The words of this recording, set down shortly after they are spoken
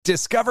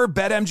Discover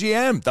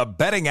BetMGM, the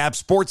betting app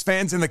sports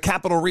fans in the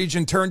capital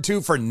region turn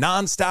to for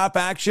nonstop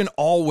action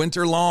all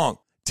winter long.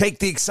 Take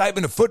the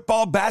excitement of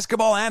football,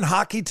 basketball, and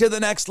hockey to the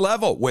next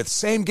level with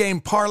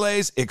same-game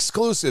parlays,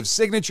 exclusive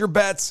signature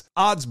bets,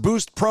 odds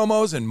boost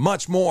promos, and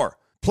much more.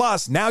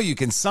 Plus, now you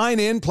can sign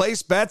in,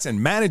 place bets,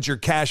 and manage your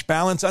cash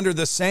balance under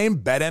the same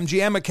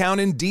BetMGM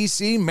account in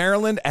D.C.,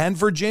 Maryland, and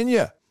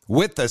Virginia.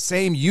 With the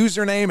same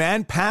username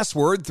and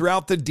password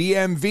throughout the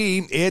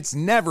DMV, it's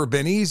never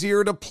been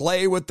easier to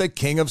play with the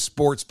king of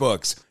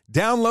sportsbooks.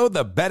 Download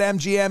the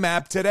BetMGM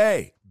app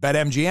today.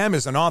 BetMGM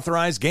is an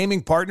authorized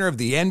gaming partner of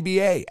the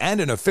NBA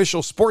and an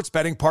official sports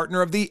betting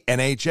partner of the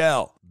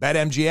NHL.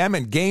 BetMGM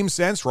and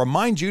GameSense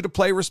remind you to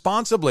play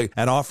responsibly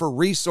and offer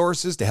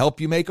resources to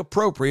help you make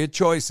appropriate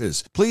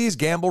choices. Please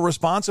gamble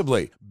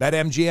responsibly.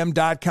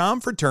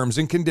 BetMGM.com for terms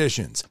and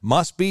conditions.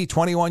 Must be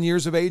 21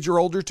 years of age or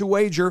older to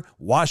wager.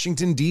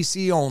 Washington,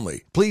 D.C.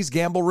 only. Please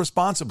gamble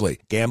responsibly.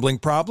 Gambling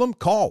problem?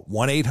 Call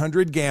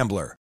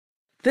 1-800-GAMBLER.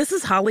 This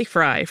is Holly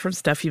Fry from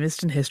Stuff You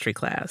Missed in History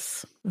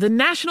class. The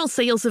national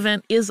sales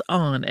event is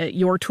on at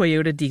your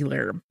Toyota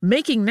dealer,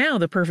 making now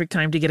the perfect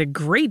time to get a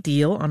great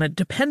deal on a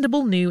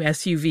dependable new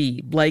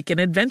SUV, like an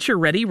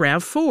adventure-ready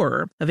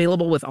RAV4.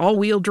 Available with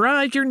all-wheel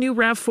drive, your new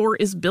RAV4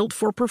 is built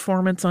for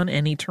performance on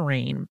any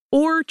terrain.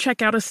 Or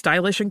check out a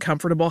stylish and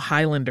comfortable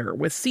Highlander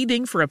with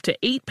seating for up to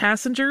 8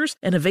 passengers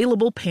and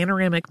available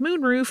panoramic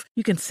moonroof.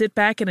 You can sit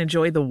back and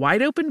enjoy the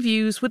wide-open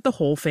views with the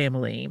whole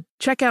family.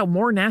 Check out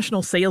more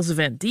national sales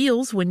event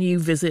deals when you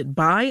visit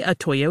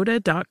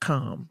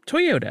buyatoyota.com.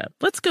 Toyota,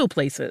 let's go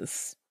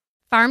places.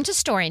 Farm to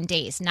store in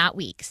days, not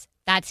weeks.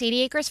 That's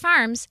 80 Acres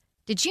Farms.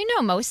 Did you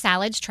know most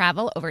salads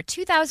travel over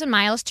 2,000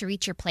 miles to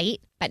reach your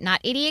plate? But not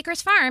 80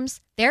 Acres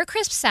Farms. Their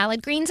crisp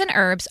salad greens and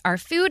herbs are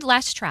food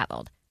less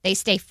traveled. They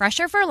stay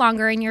fresher for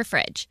longer in your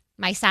fridge.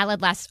 My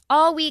salad lasts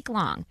all week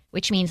long,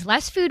 which means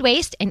less food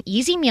waste and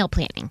easy meal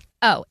planning.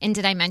 Oh, and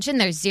did I mention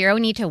there's zero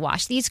need to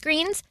wash these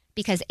greens?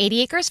 Because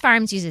 80 Acres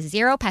Farms uses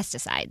 0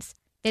 pesticides.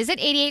 Visit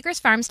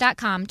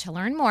 80acresfarms.com to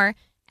learn more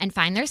and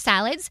find their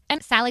salads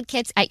and salad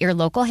kits at your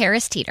local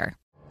Harris Teeter.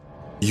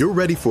 You're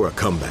ready for a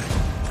comeback.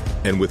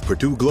 And with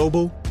Purdue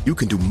Global, you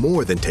can do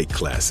more than take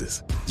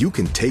classes. You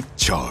can take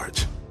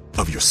charge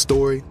of your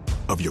story,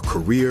 of your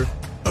career,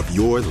 of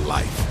your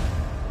life.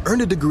 Earn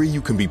a degree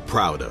you can be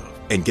proud of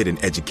and get an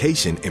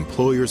education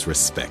employers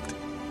respect.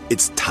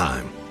 It's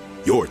time,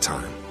 your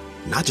time,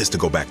 not just to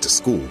go back to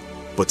school,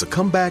 but to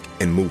come back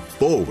and move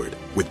forward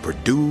with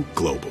Purdue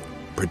Global,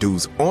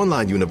 Purdue's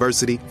online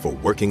university for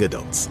working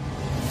adults.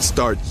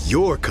 Start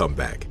your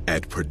comeback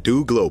at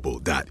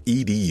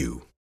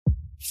purdueglobal.edu.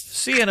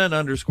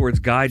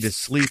 CNN_'s Guide to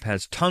Sleep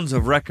has tons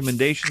of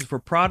recommendations for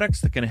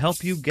products that can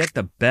help you get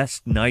the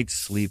best night's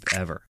sleep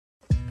ever.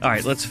 All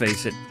right, let's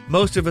face it,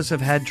 most of us have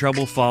had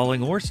trouble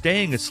falling or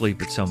staying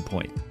asleep at some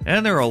point,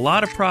 and there are a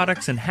lot of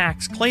products and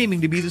hacks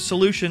claiming to be the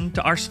solution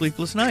to our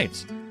sleepless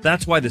nights.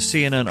 That's why the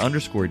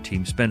CNN_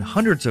 team spend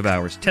hundreds of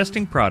hours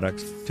testing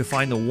products to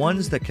find the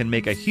ones that can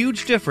make a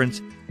huge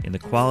difference in the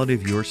quality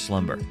of your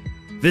slumber.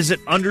 Visit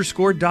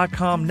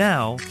underscore.com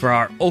now for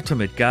our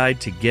ultimate guide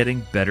to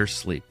getting better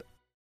sleep.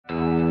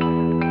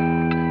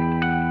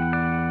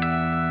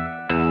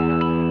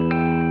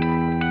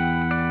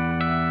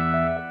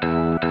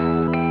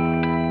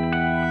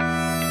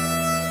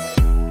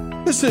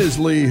 This is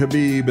Lee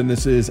Habib, and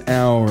this is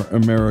Our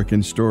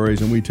American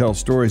Stories, and we tell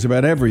stories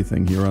about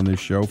everything here on this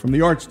show, from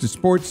the arts to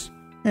sports,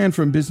 and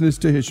from business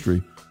to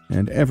history,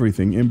 and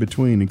everything in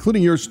between,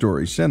 including your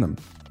stories. Send them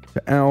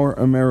to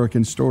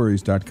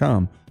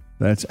OurAmericanStories.com.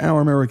 That's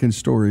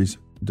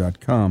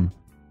OurAmericanStories.com.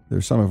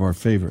 They're some of our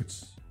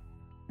favorites.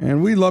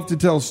 And we love to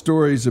tell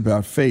stories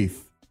about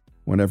faith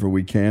whenever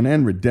we can,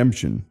 and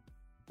redemption.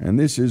 And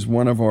this is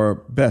one of our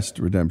best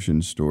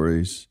redemption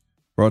stories,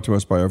 brought to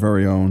us by our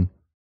very own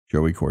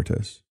Joey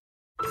Cortez.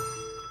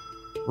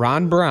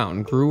 Ron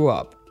Brown grew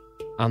up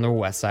on the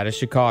west side of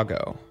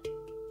Chicago.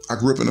 I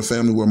grew up in a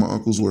family where my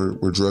uncles were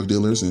drug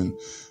dealers and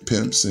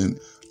pimps, and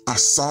I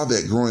saw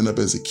that growing up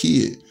as a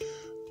kid,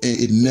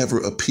 and it never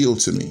appealed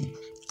to me.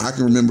 I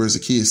can remember as a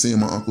kid seeing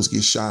my uncles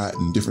get shot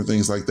and different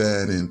things like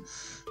that, and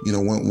you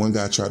know, one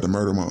guy tried to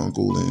murder my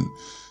uncle, and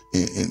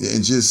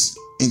just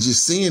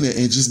seeing it,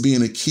 and just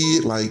being a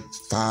kid, like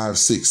 5,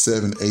 6,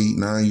 7, 8,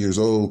 9 years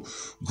old,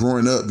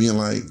 growing up, being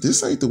like,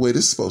 this ain't the way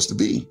this is supposed to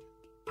be.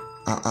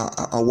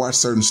 I watch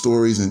certain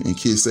stories and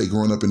kids say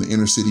growing up in the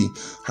inner city,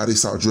 how they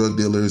saw drug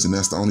dealers and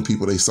that's the only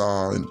people they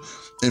saw. And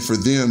for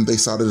them, they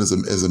saw that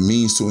as a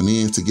means to an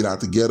end to get out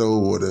the ghetto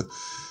or to,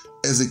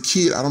 as a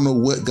kid, I don't know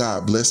what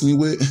God blessed me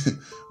with,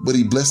 but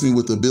he blessed me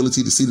with the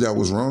ability to see that I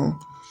was wrong.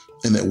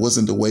 And that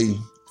wasn't the way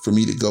for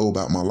me to go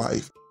about my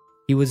life.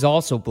 He was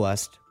also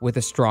blessed with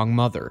a strong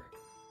mother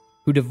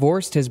who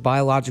divorced his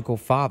biological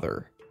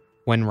father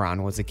when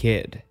Ron was a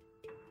kid.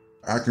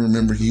 I can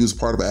remember he was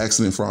part of an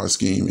accident fraud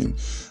scheme. And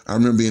I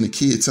remember being a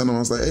kid telling him, I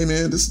was like, hey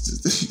man,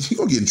 this you're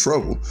gonna get in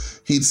trouble.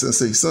 He'd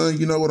say, son,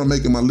 you know what? I'm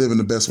making my living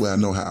the best way I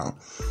know how.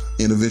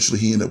 And eventually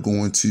he ended up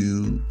going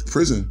to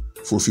prison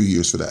for a few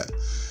years for that.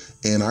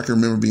 And I can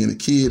remember being a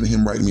kid and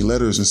him writing me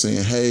letters and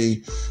saying,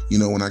 hey, you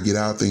know, when I get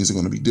out, things are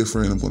going to be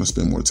different. I'm going to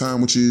spend more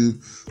time with you.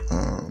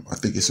 I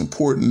think it's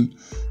important.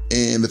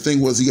 And the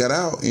thing was, he got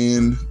out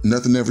and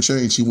nothing ever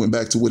changed. He went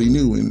back to what he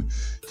knew, and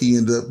he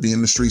ended up being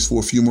in the streets for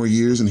a few more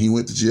years, and he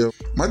went to jail.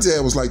 My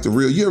dad was like the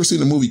real, you ever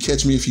seen the movie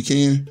Catch Me If You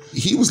Can?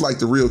 He was like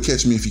the real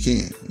Catch Me If You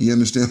Can. You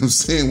understand what I'm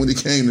saying? When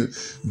it came to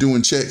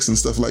doing checks and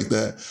stuff like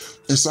that.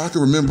 And so I can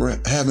remember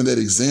having that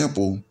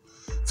example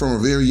from a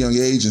very young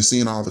age and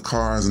seeing all the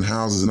cars and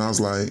houses, and I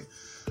was like,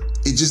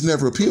 it just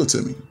never appealed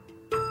to me.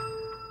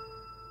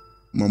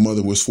 My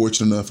mother was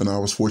fortunate enough, and I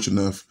was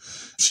fortunate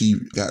enough. She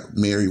got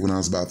married when I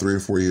was about 3 or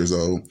 4 years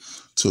old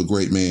to a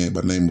great man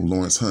by the name of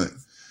Lawrence Hunt.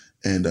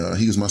 And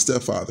he was my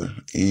stepfather,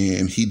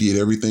 and he did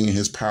everything in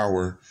his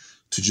power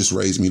to just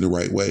raise me the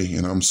right way.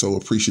 And I'm so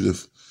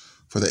appreciative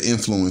for that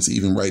influence.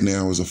 Even right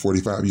now, as a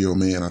 45-year-old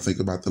man, I think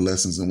about the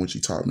lessons in which he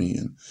taught me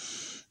and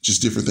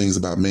just different things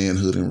about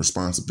manhood and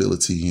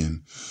responsibility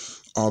and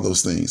all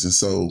those things. And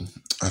so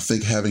I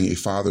think having a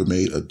father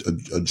made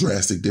a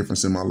drastic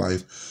difference in my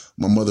life.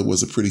 My mother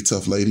was a pretty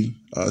tough lady.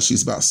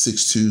 She's about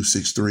 6'2",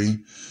 6'3",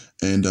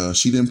 and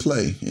she didn't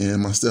play.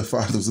 And my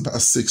stepfather was about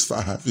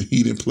 6'5", and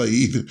he didn't play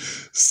either.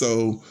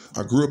 So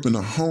I grew up in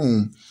a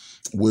home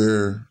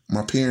where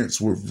my parents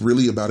were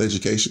really about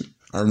education.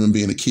 I remember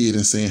being a kid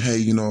and saying, hey,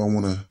 you know, I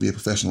want to be a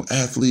professional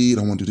athlete.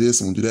 I want to do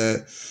this, I want to do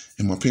that.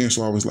 And my parents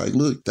were always like,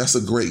 look, that's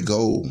a great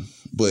goal,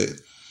 but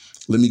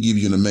let me give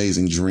you an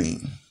amazing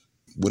dream.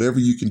 Whatever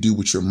you can do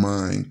with your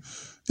mind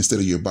instead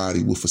of your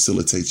body will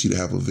facilitate you to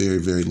have a very,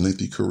 very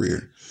lengthy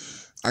career.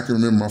 I can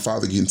remember my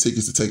father getting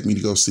tickets to take me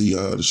to go see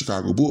the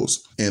Chicago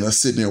Bulls, and us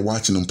sitting there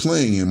watching them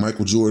playing, and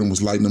Michael Jordan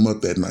was lighting them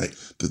up that night.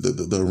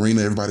 The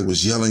arena, everybody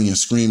was yelling and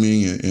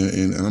screaming,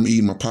 and I'm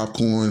eating my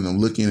popcorn, and I'm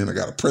looking, and I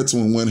got a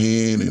pretzel in one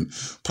hand and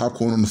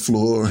popcorn on the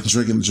floor and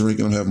drinking a drink,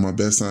 and I'm having my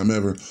best time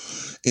ever.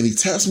 And he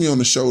taps me on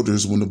the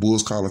shoulders when the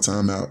Bulls call a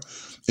timeout,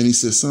 and he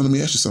says, son, let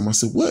me ask you something. I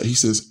said, what? He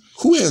says,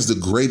 who has the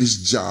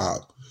greatest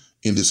job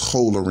in this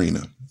whole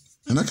arena?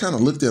 And I kind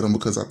of looked at him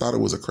because I thought it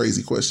was a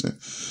crazy question.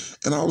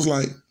 And I was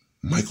like,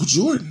 Michael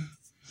Jordan.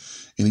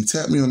 And he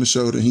tapped me on the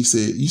shoulder and he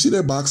said, you see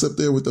that box up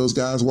there with those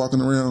guys walking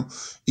around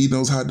eating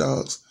those hot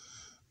dogs?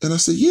 And I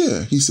said,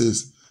 yeah. He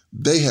says,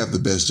 they have the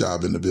best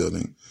job in the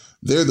building.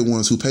 They're the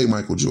ones who pay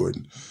Michael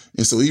Jordan.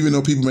 And so even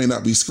though people may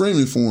not be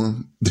screaming for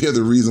him, they're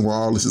the reason why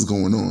all this is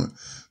going on.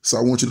 So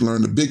I want you to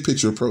learn the big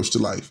picture approach to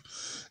life.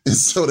 And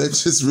so that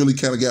just really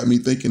kind of got me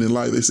thinking in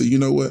life. They said, you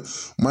know what?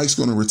 Mike's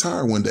going to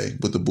retire one day,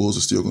 but the Bulls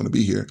are still going to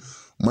be here.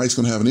 Mike's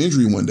going to have an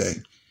injury one day,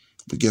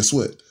 but guess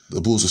what?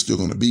 The Bulls are still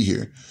going to be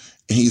here.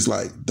 And he's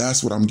like,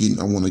 that's what I'm getting.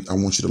 I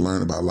want you to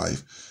learn about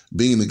life.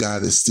 Being the guy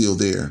that's still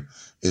there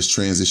as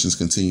transitions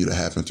continue to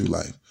happen through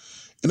life.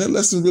 And that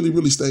lesson really,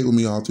 really stayed with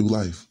me all through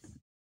life.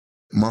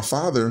 My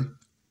father,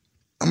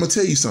 I'm going to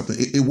tell you something.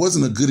 It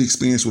wasn't a good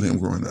experience with him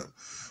growing up,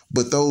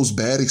 but those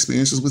bad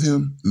experiences with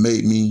him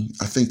made me,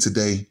 I think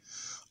today,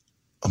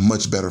 a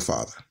much better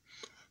father.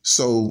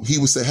 So he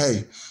would say,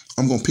 hey,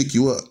 I'm going to pick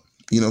you up,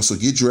 so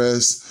get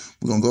dressed.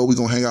 We're going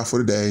to hang out for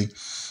the day.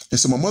 And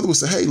so my mother would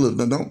say, hey, look,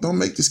 don't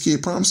make this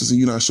kid promises and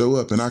you not show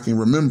up. And I can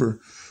remember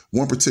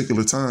one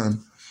particular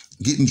time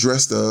getting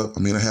dressed up.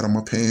 I had on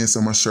my pants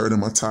and my shirt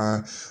and my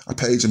tie. I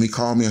paged him. He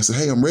called me. I said,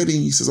 hey, I'm ready.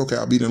 He says, okay,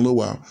 I'll be there in a little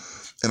while.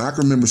 And I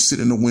can remember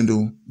sitting in the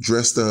window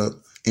dressed up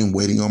and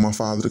waiting on my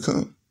father to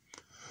come.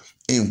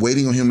 And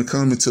waiting on him to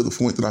come until the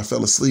point that I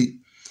fell asleep.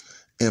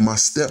 And my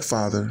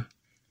stepfather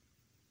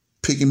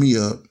picking me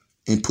up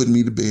and putting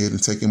me to bed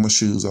and taking my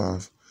shoes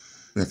off.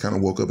 And I kind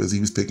of woke up as he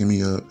was picking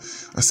me up.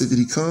 I said, did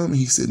he come? And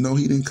he said, no,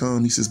 he didn't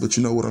come. He says, but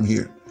you know what? I'm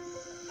here.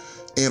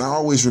 And I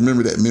always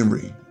remember that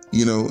memory,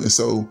 And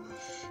so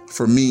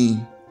for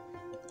me,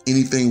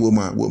 anything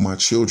with my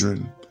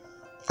children,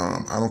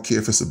 I don't care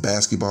if it's a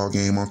basketball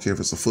game. I don't care if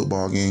it's a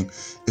football game.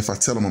 If I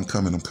tell them I'm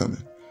coming, I'm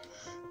coming.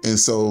 And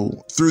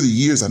so through the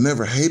years, I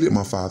never hated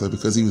my father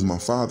because he was my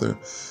father,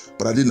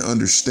 but I didn't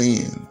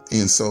understand.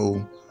 And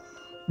so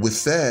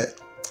with that,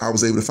 I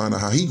was able to find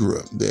out how he grew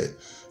up. That,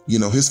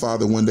 his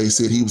father one day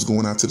said he was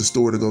going out to the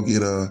store to go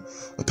get a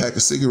pack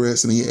of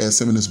cigarettes, and he asked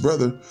him and his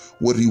brother,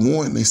 what did he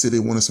want? And they said they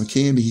wanted some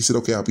candy. He said,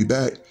 okay, I'll be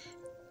back.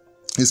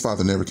 His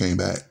father never came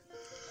back.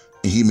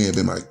 And he may have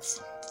been like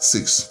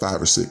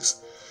 5 or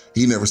 6.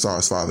 He never saw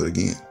his father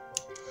again.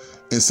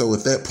 And so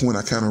at that point,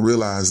 I kind of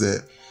realized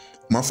that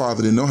my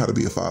father didn't know how to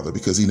be a father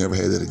because he never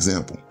had that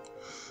example.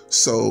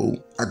 So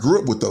I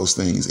grew up with those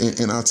things.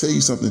 And I'll tell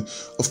you something,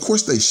 of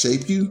course they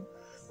shape you,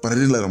 but I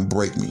didn't let them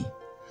break me.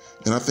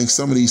 And I think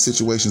some of these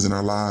situations in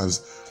our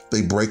lives,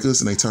 they break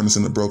us and they turn us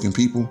into broken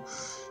people.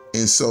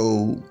 And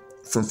so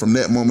from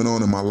that moment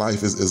on in my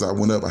life, as I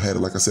went up, I had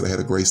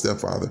a great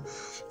stepfather.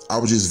 I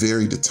was just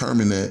very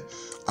determined that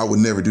I would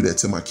never do that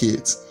to my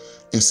kids.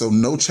 And so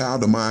no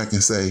child of mine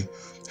can say,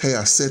 hey,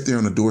 I sat there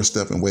on the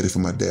doorstep and waited for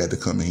my dad to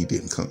come and he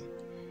didn't come.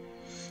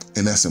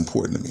 And that's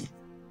important to me.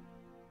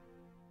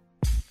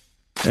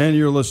 And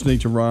you're listening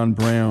to Ron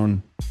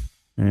Brown.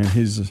 And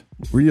his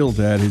real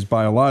dad, his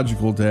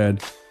biological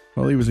dad,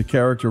 well, he was a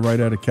character right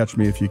out of Catch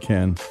Me If You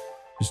Can.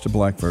 Just a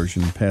black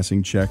version,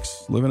 passing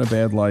checks, living a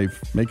bad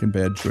life, making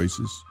bad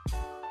choices.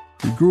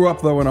 He grew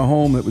up, though, in a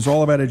home that was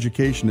all about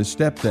education, a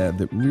stepdad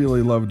that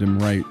really loved him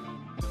right.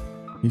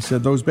 He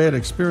said, those bad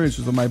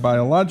experiences with my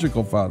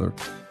biological father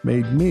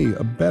made me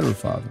a better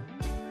father.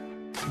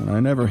 And I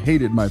never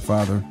hated my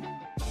father.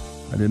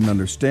 I didn't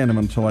understand him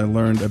until I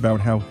learned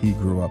about how he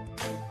grew up.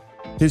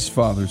 His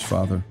father's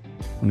father,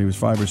 when he was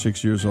 5 or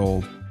 6 years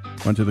old,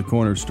 went to the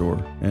corner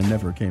store and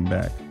never came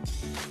back.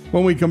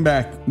 When we come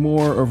back,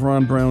 more of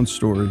Ron Brown's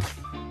story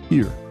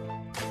here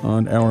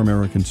on Our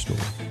American Story.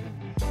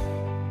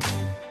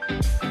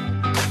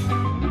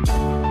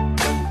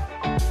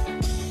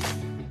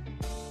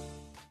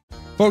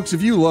 Folks,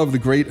 if you love the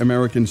great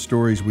American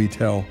stories we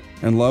tell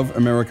and love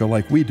America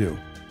like we do,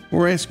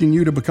 we're asking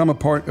you to become a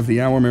part of the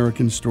Our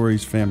American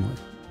Stories family.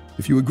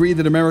 If you agree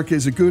that America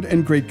is a good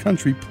and great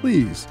country,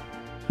 please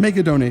make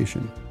a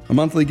donation. A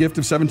monthly gift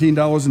of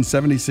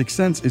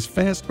 $17.76 is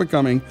fast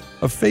becoming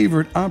a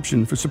favorite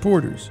option for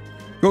supporters.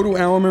 Go to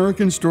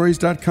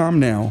OurAmericanStories.com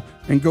now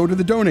and go to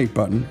the donate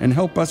button and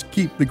help us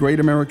keep the great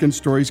American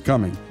stories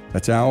coming.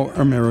 That's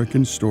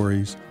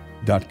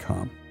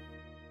OurAmericanStories.com.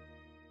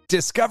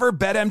 Discover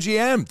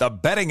BetMGM, the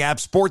betting app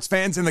sports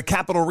fans in the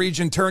capital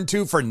region turn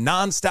to for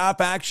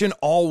nonstop action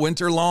all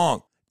winter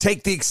long.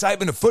 Take the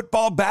excitement of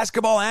football,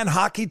 basketball, and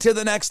hockey to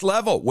the next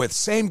level with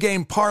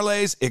same-game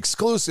parlays,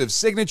 exclusive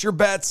signature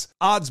bets,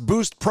 odds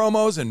boost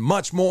promos, and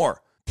much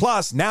more.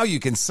 Plus, now you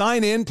can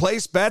sign in,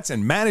 place bets,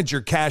 and manage your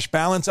cash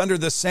balance under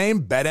the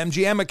same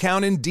BetMGM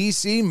account in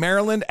D.C.,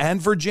 Maryland,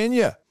 and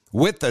Virginia.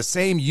 With the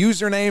same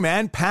username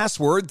and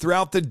password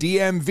throughout the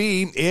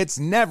DMV, it's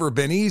never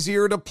been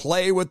easier to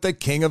play with the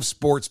king of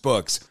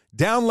sportsbooks.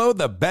 Download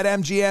the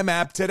BetMGM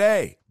app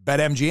today.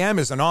 BetMGM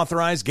is an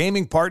authorized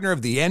gaming partner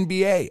of the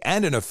NBA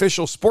and an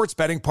official sports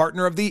betting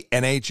partner of the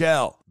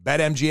NHL.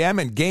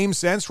 BetMGM and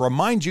GameSense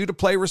remind you to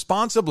play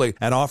responsibly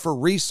and offer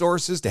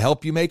resources to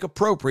help you make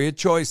appropriate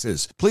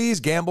choices.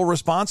 Please gamble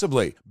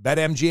responsibly.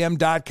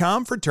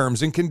 BetMGM.com for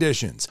terms and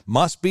conditions.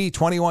 Must be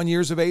 21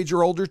 years of age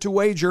or older to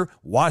wager.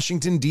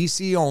 Washington,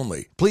 D.C.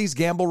 only. Please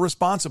gamble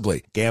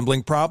responsibly.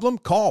 Gambling problem?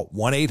 Call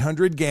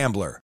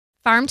 1-800-GAMBLER.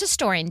 Farm to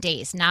store in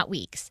days, not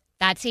weeks.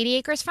 That's 80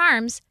 Acres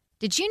Farms.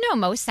 Did you know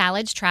most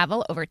salads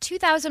travel over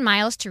 2,000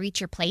 miles to reach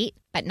your plate?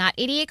 But not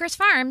 80 Acres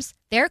Farms.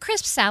 Their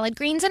crisp salad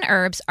greens and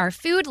herbs are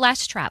food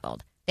less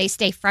traveled. They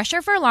stay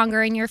fresher for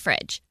longer in your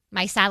fridge.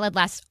 My salad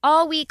lasts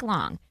all week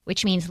long,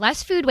 which means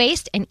less food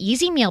waste and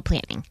easy meal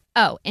planning.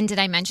 Oh, and did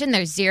I mention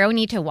there's zero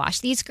need to wash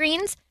these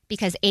greens?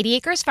 Because 80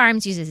 Acres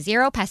Farms uses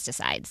zero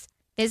pesticides.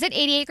 Visit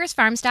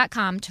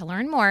 80acresfarms.com to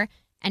learn more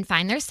and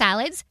find their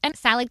salads and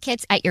salad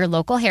kits at your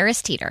local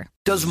Harris Teeter.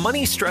 Does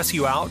money stress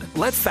you out?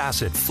 Let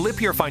Facet flip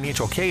your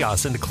financial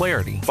chaos into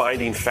clarity.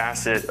 Finding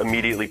Facet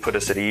immediately put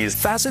us at ease.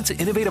 Facet's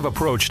innovative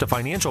approach to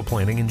financial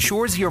planning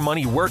ensures your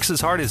money works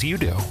as hard as you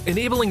do,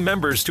 enabling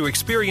members to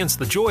experience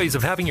the joys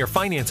of having your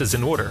finances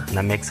in order. And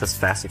that makes us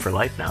Facet for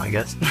life now, I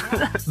guess.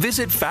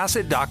 Visit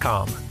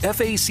Facet.com,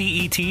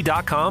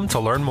 FACET.com to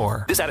learn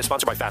more. This ad is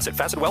sponsored by Facet.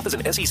 Facet Wealth is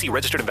an SEC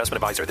registered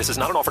investment advisor. This is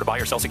not an offer to buy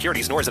or sell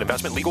securities, nor is it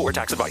investment, legal, or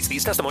tax advice.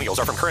 These testimonials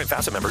are from current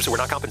Facet members who are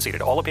not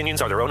compensated. All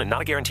opinions are their own and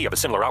not a guarantee of a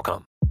similar outcome.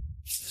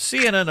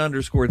 CNN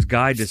Underscore's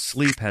Guide to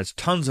Sleep has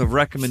tons of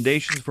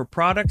recommendations for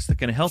products that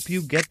can help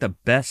you get the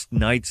best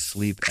night's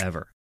sleep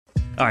ever.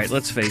 All right,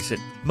 let's face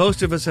it,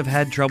 most of us have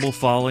had trouble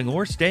falling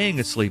or staying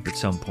asleep at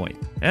some point,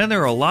 and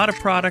there are a lot of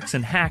products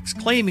and hacks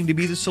claiming to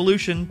be the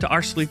solution to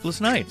our sleepless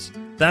nights.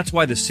 That's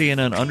why the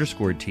CNN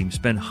Underscore team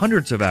spend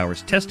hundreds of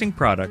hours testing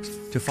products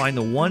to find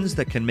the ones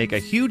that can make a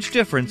huge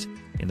difference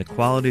in the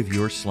quality of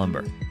your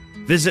slumber.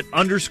 Visit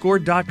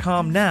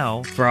underscore.com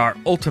now for our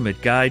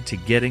ultimate guide to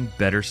getting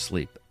better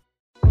sleep.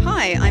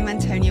 Hi, I'm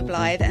Antonia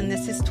Blythe, and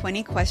this is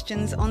 20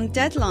 Questions on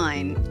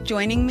Deadline.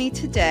 Joining me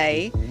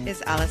today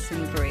is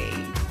Alison Brie.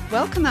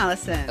 Welcome,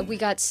 Alison. We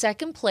got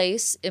second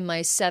place in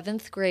my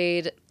 7th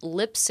grade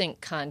lip sync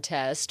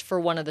contest for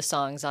one of the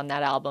songs on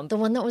that album. The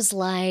one that was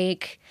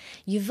like,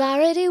 "You've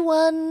already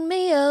won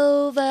me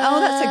over." Oh,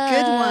 that's a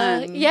good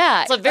one.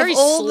 Yeah. It's like very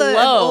slow. Of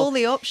all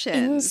the options.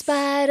 In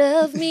spite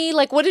of me.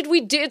 Like, what did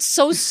we do? It's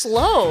so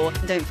slow.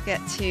 Don't forget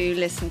to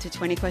listen to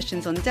 20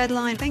 Questions on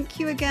Deadline.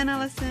 Thank you again,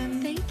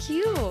 Alison. Thank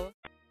you.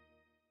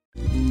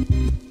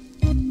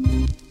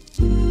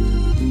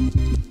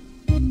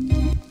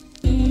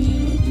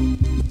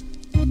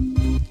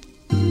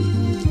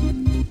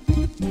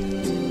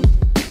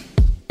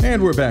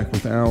 And we're back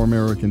with Our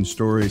American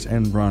Stories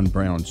and Ron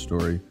Brown's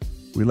story.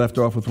 We left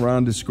off with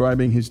Ron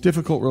describing his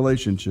difficult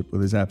relationship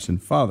with his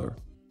absent father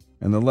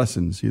and the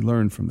lessons he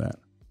learned from that.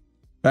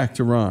 Back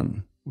to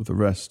Ron with the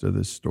rest of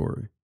this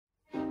story.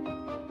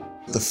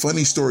 The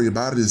funny story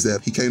about it is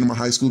that he came to my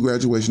high school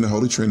graduation at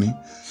Holy Trinity,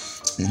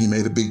 and he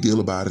made a big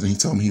deal about it, and he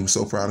told me he was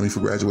so proud of me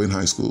for graduating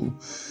high school.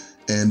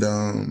 And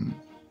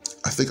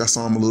I think I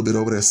saw him a little bit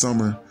over that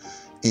summer,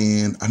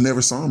 and I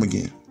never saw him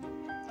again.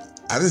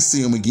 I didn't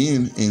see him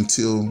again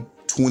until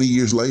 20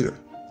 years later,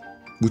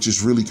 which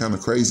is really kind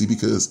of crazy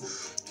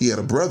because he had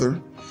a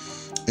brother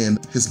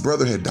and his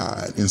brother had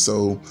died. And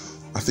so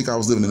I think I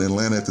was living in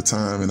Atlanta at the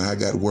time, and I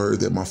got word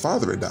that my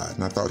father had died,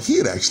 and I thought he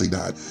had actually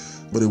died,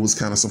 but it was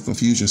kind of some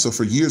confusion. So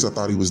for years, I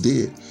thought he was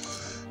dead.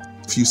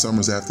 A few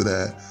summers after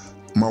that,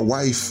 my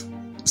wife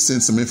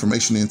sent some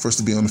information in for us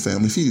to be on the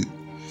Family Feud.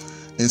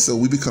 And so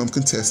we become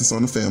contestants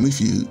on the Family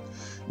Feud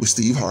with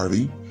Steve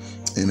Harvey,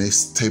 and they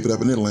tape it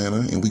up in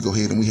Atlanta, and we go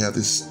ahead and we have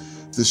this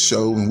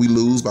show, and we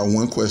lose by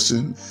one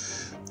question.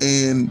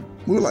 And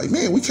we were like,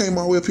 man, we came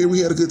all the way up here, we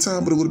had a good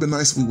time, but it would have been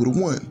nice if we would have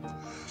won.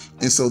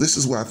 And so this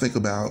is where I think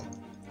about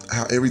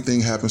how everything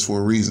happens for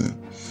a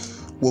reason.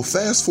 Well,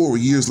 fast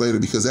forward years later,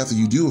 because after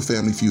you do a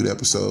Family Feud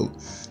episode,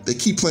 they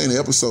keep playing the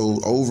episode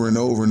over and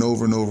over and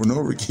over and over and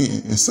over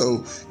again. And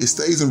so it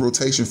stays in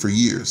rotation for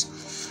years.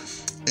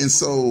 And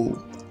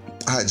so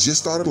I had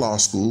just started law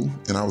school,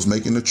 and I was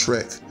making a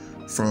trek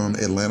from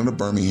Atlanta to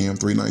Birmingham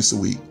 3 nights a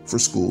week for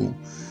school.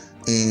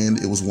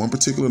 And it was one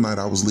particular night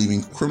I was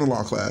leaving criminal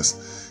law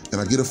class,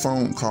 and I get a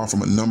phone call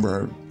from a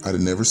number I'd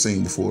had never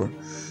seen before.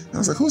 And I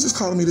was like, who's this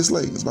calling me this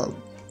late? It's about,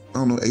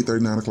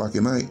 8:30, 9 o'clock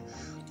at night.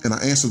 And I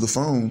answered the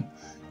phone,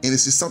 and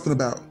it's just something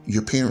about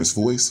your parents'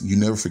 voice. You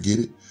never forget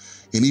it.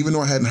 And even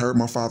though I hadn't heard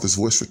my father's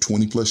voice for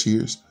 20 plus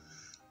years,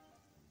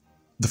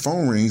 the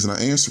phone rings and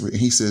I answer it,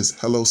 and he says,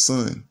 hello,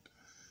 son.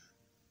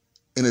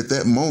 And at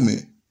that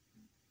moment,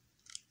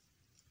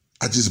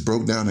 I just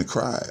broke down and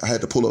cried. I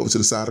had to pull over to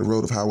the side of the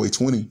road of Highway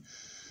 20.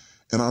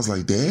 And I was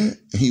like, Dad?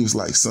 And he was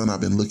like, son,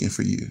 I've been looking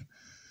for you.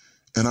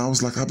 And I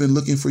was like, I've been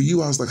looking for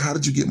you. I was like, how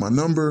did you get my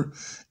number?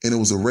 And it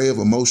was an array of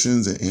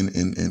emotions,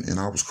 and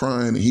I was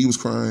crying, and he was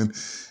crying.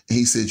 And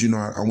he said,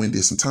 I went and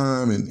did some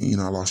time, and,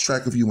 I lost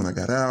track of you when I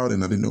got out,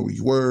 and I didn't know where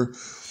you were.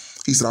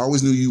 He said, I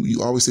always knew you.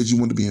 You always said you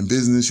wanted to be in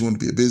business. You wanted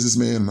to be a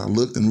businessman. And I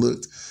looked and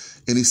looked.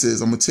 And he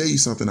says, I'm going to tell you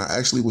something. I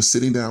actually was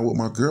sitting down with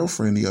my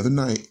girlfriend the other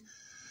night.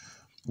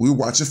 We were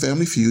watching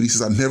Family Feud. He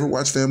says, I never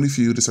watched Family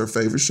Feud. It's her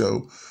favorite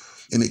show.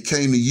 And it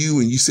came to you,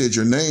 and you said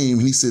your name.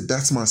 And he said,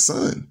 that's my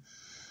son.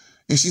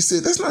 And she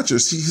said, that's not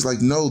yours. He's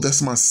like, no,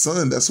 that's my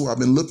son. That's who I've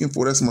been looking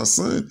for. That's my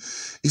son.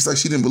 He's like,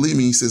 she didn't believe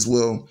me. He says,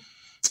 well,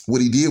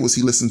 what he did was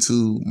he listened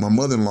to my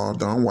mother-in-law,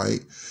 Dawn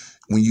White.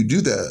 When you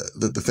do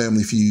that, the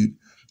Family Feud,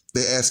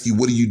 they ask you,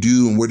 what do you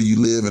do and where do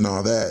you live and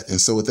all that. And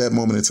so at that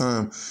moment in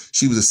time,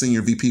 she was a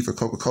senior VP for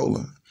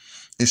Coca-Cola.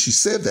 And she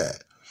said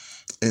that.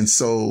 And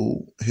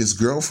so his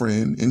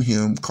girlfriend and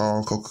him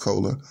called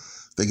Coca-Cola.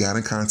 They got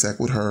in contact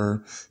with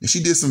her, and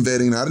she did some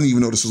vetting. I didn't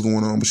even know this was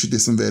going on, but she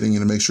did some vetting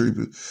to make sure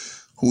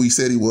who he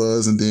said he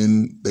was. And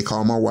then they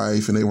called my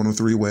wife, and they went on a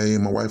 3-way.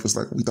 And my wife was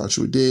like, we thought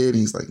you were dead. And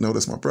he's like, no,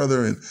 that's my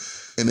brother.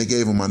 And they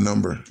gave him my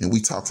number, and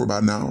we talked for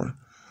about an hour.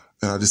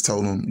 And I just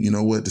told him, you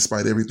know what,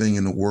 despite everything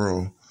in the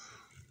world,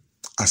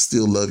 I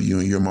still love you,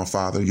 and you're my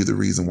father. You're the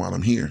reason why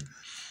I'm here.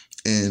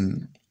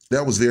 And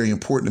that was very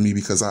important to me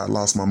because I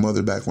lost my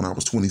mother back when I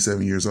was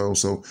 27 years old.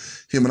 So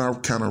him and I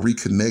kind of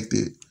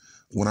reconnected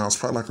when I was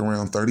probably like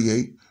around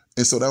 38.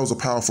 And so that was a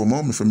powerful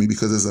moment for me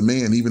because as a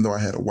man, even though I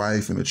had a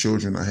wife and the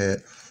children I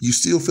had, you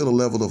still feel a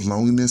level of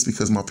loneliness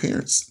because my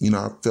parents,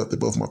 I felt that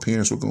both my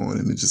parents were gone.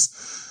 And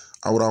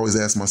I would always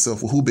ask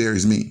myself, well, who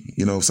buries me?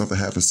 If something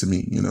happens to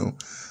me,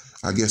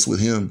 I guess with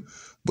him.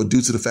 But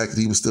due to the fact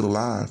that he was still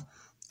alive,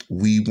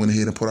 we went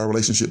ahead and put our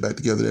relationship back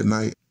together that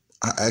night.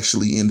 I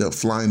actually ended up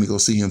flying to go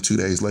see him 2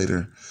 days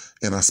later,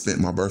 and I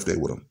spent my birthday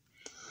with him.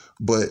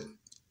 But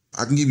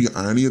I can give you an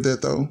irony of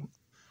that, though.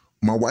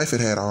 My wife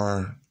had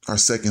our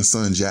second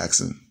son,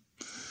 Jackson.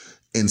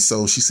 And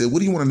so she said, what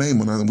do you want to name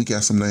him? And we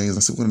got some names. I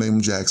said, we're going to name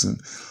him Jackson.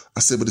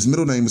 I said, but his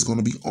middle name is going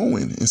to be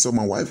Owen. And so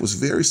my wife was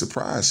very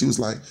surprised. She was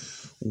like,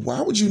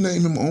 why would you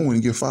name him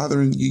Owen? Your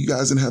father and you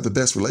guys didn't have the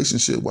best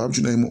relationship. Why would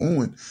you name him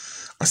Owen?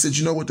 I said,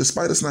 you know what?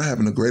 Despite us not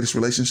having the greatest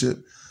relationship,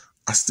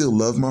 I still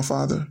love my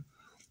father.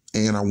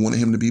 And I wanted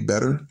him to be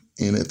better.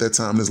 And at that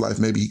time in his life,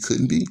 maybe he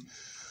couldn't be.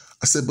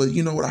 I said, but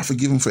you know what? I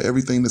forgive him for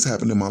everything that's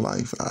happened in my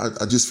life.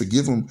 I just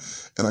forgive him,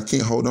 and I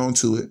can't hold on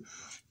to it.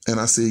 And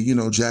I said,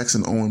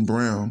 Jackson Owen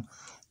Brown,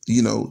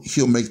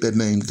 he'll make that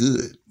name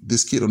good.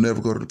 This kid will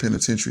never go to the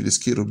penitentiary. This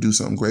kid will do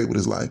something great with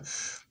his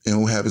life, and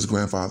will have his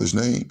grandfather's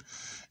name.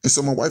 And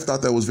so my wife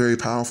thought that was very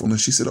powerful.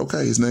 And she said,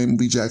 okay, his name will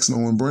be Jackson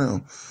Owen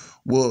Brown.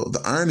 Well,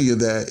 the irony of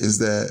that is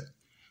that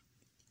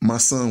my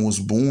son was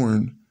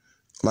born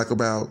like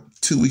about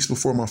 2 weeks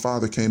before my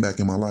father came back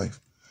in my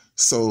life.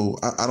 So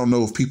I don't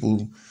know if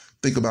people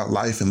think about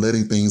life and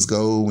letting things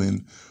go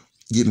and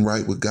getting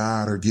right with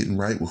God or getting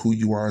right with who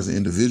you are as an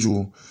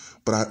individual.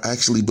 But I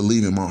actually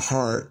believe in my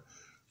heart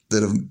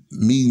that of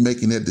me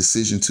making that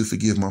decision to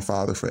forgive my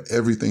father for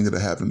everything that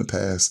had happened in the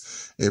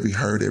past, every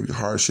hurt, every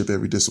hardship,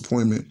 every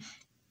disappointment,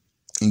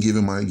 and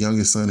giving my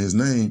youngest son his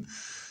name,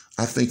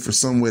 I think for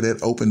somewhere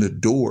that opened a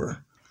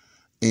door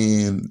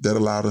and that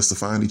allowed us to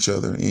find each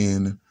other.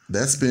 And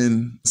that's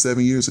been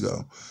 7 years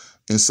ago.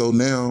 And so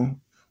now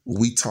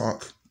we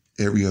talk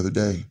every other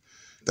day.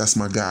 That's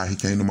my guy. He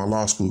came to my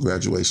law school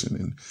graduation,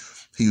 and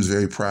he was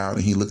very proud.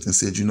 And he looked and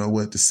said, you know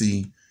what, to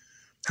see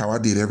how I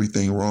did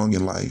everything wrong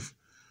in life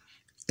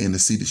and to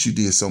see that you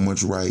did so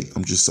much right,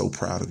 I'm just so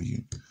proud of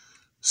you.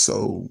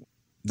 So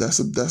that's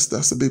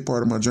a big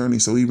part of my journey.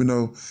 So even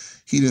though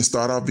He didn't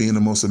start off being the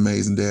most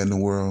amazing dad in the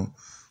world.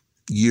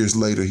 Years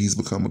later, he's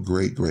become a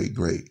great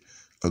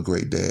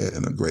dad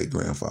and a great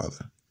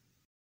grandfather.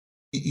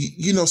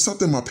 You know,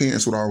 something my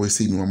parents would always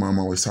teach me, my mom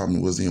always taught me,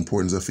 was the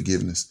importance of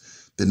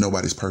forgiveness, that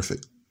nobody's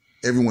perfect.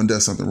 Everyone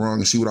does something wrong.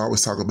 And she would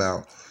always talk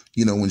about,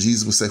 you know, when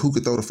Jesus would say, who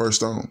could throw the first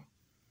stone?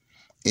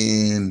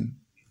 And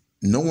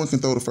no one can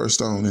throw the first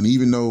stone. And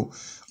even though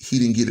he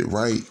didn't get it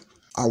right,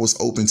 I was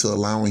open to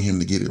allowing him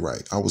to get it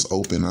right. I was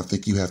open. I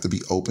think you have to be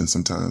open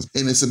sometimes.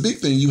 And it's a big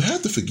thing. You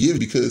have to forgive,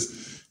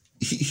 because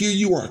here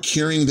you are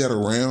carrying that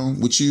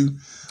around with you.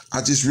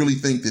 I just really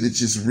think that it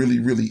just really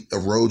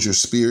erodes your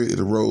spirit. It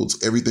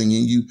erodes everything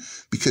in you,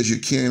 because you're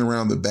carrying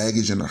around the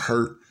baggage and the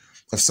hurt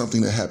of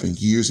something that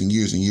happened years and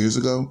years and years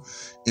ago.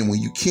 And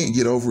when you can't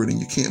get over it and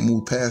you can't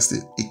move past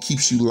it, it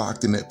keeps you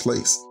locked in that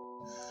place.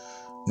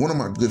 One of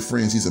my good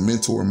friends, he's a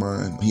mentor of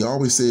mine. He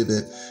always said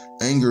that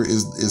anger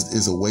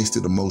is a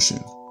wasted emotion.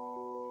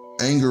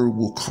 Anger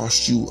will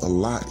cost you a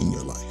lot in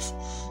your life.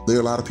 There are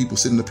a lot of people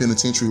sitting in the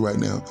penitentiary right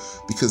now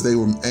because they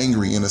were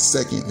angry in a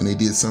second and they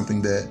did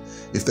something that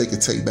if they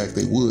could take back,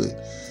 they would.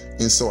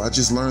 And so I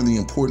just learned the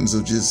importance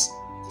of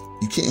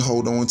you can't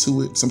hold on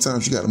to it.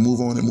 Sometimes you got to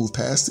move on and move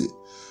past it,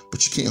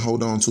 but you can't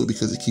hold on to it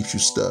because it keeps you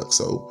stuck.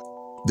 So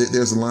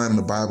there's a line in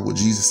the Bible where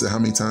Jesus said, how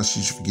many times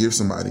should you forgive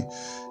somebody?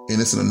 And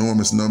it's an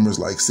enormous number, it's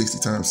like 60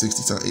 times.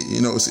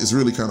 You know, it's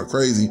really kind of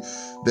crazy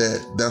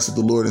that's what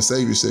the Lord and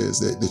Savior says,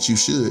 that you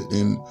should.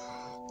 And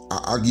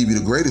I'll give you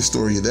the greatest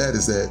story of that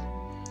is that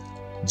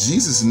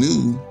Jesus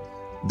knew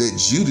that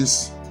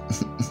Judas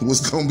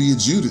was going to be a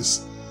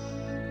Judas.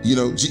 You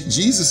know,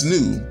 Jesus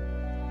knew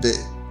that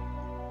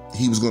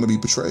he was going to be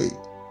betrayed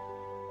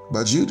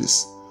by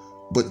Judas,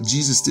 but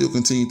Jesus still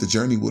continued the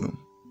journey with him.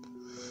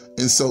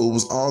 And so it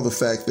was all the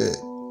fact that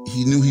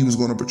he knew he was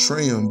going to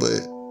betray him,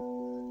 but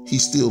he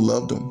still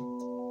loved him.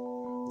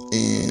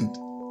 And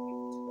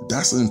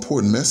that's an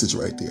important message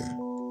right there.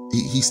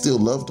 He still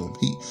loved him.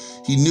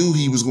 He knew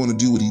he was going to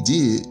do what he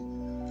did,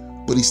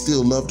 but he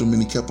still loved him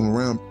and he kept him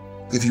around.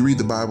 If you read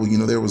the Bible, you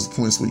know, there was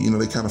points where, you know,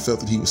 they kind of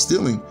felt that he was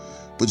stealing,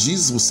 but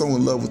Jesus was so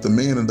in love with the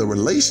man and the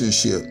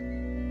relationship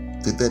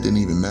that didn't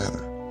even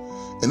matter.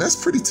 And that's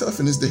pretty tough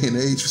in this day and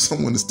age for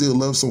someone to still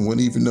love someone,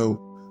 even though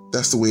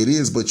that's the way it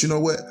is. But you know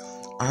what?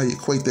 I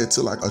equate that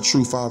to like a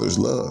true father's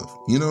love.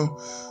 You know,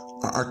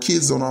 our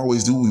kids don't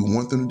always do what we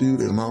want them to do.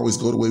 They don't always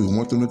go the way we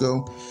want them to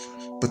go,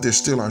 but they're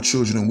still our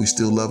children and we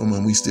still love them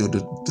and we still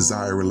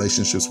desire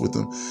relationships with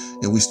them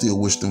and we still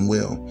wish them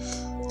well.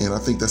 And I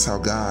think that's how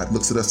God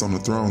looks at us on the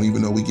throne,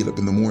 even though we get up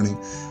in the morning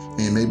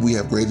and maybe we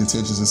have great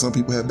intentions and some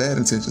people have bad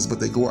intentions, but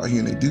they go out here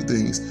and they do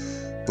things,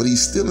 but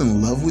he's still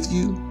in love with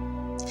you.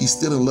 He's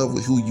still in love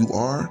with who you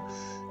are,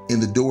 and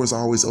the door is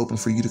always open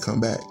for you to come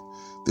back.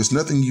 There's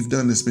nothing you've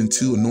done that's been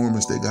too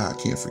enormous that God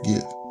can't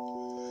forgive.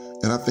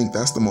 And I think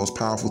that's the most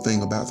powerful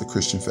thing about the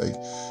Christian faith,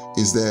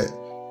 is that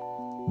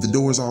the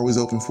door is always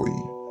open for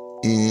you.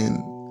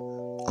 And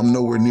I'm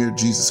nowhere near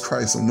Jesus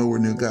Christ, I'm nowhere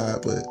near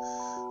God, but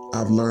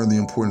I've learned the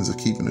importance of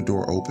keeping the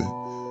door open,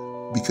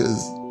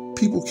 because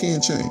people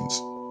can change.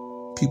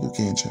 People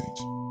can change.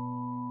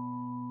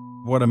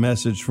 What a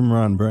message from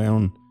Ron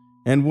Brown.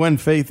 And when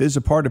faith is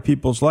a part of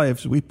people's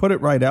lives, we put it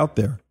right out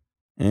there.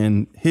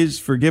 And his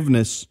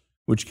forgiveness,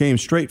 which came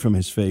straight from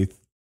his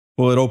faith,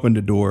 well, it opened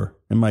a door.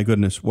 And my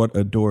goodness, what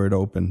a door it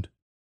opened.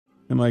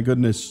 And my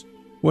goodness,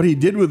 what he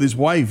did with his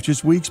wife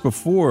just weeks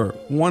before,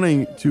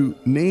 wanting to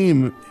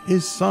name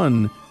his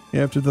son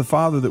after the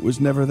father that was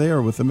never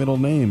there with the middle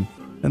name.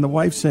 And the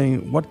wife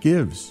saying, what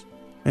gives?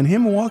 And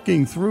him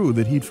walking through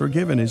that he'd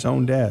forgiven his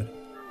own dad.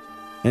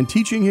 And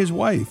teaching his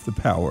wife the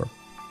power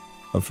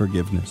of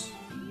forgiveness.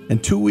 And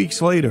 2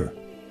 weeks later,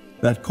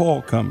 that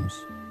call comes.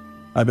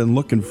 I've been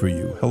looking for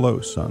you. Hello,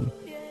 son.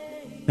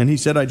 And he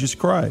said, I just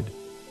cried.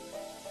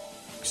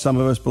 Some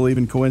of us believe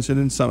in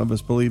coincidence. Some of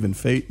us believe in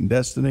fate and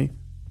destiny.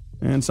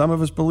 And some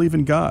of us believe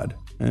in God.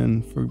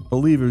 And for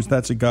believers,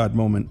 that's a God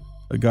moment,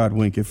 a God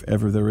wink if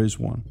ever there is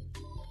one.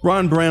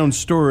 Ron Brown's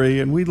story,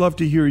 and we'd love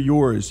to hear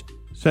yours.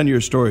 Send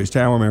your stories to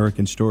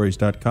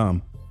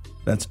OurAmericanStories.com.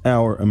 That's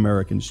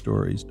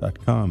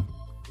OurAmericanStories.com.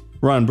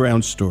 Ron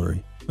Brown's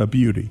story, a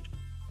beauty,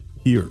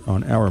 here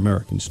on Our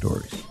American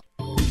Stories.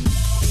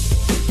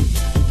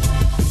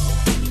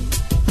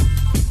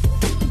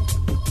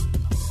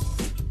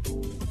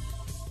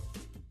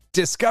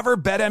 Discover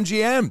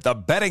BetMGM, the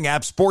betting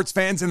app sports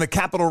fans in the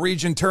capital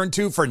region turn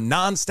to for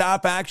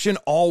nonstop action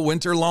all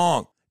winter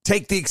long.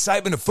 Take the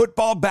excitement of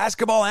football,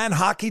 basketball, and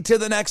hockey to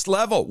the next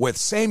level with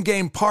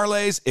same-game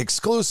parlays,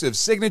 exclusive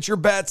signature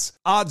bets,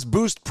 odds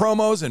boost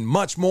promos, and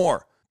much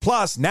more.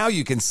 Plus, now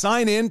you can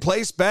sign in,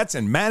 place bets,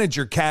 and manage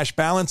your cash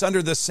balance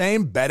under the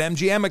same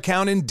BetMGM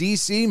account in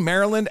D.C.,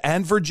 Maryland,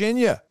 and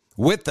Virginia.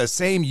 With the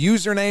same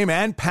username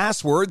and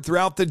password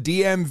throughout the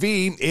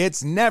DMV,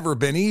 it's never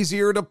been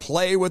easier to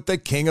play with the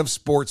king of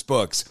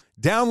sportsbooks.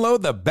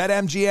 Download the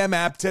BetMGM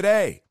app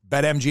today.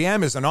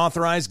 BetMGM is an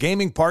authorized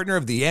gaming partner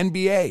of the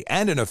NBA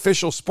and an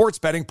official sports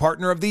betting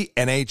partner of the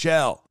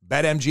NHL.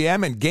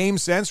 BetMGM and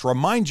GameSense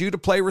remind you to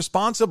play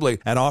responsibly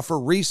and offer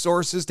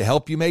resources to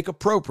help you make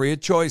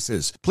appropriate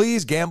choices.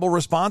 Please gamble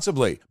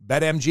responsibly.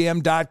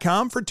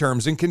 BetMGM.com for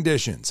terms and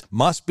conditions.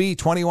 Must be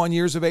 21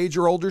 years of age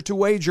or older to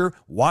wager.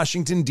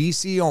 Washington,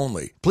 D.C.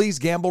 only. Please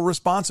gamble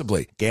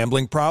responsibly.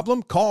 Gambling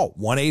problem? Call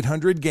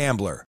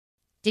 1-800-GAMBLER.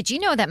 Did you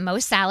know that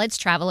most salads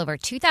travel over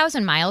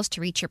 2,000 miles to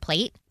reach your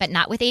plate? But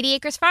not with 80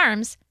 Acres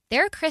Farms.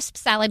 Their crisp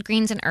salad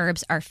greens and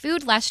herbs are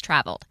food less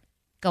traveled,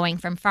 going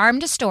from farm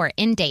to store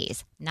in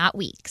days, not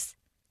weeks.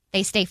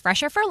 They stay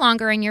fresher for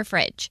longer in your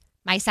fridge.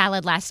 My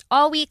salad lasts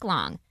all week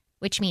long,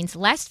 which means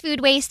less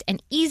food waste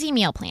and easy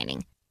meal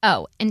planning.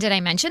 Oh, and did I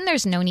mention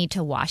there's no need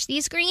to wash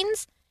these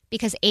greens?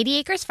 Because 80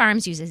 Acres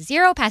Farms uses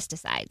 0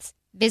 pesticides.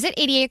 Visit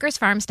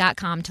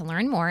 80acresfarms.com to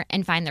learn more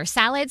and find their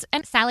salads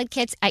and salad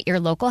kits at your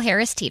local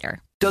Harris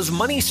Teeter. Does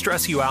money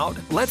stress you out?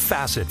 Let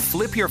Facet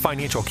flip your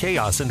financial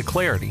chaos into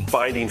clarity.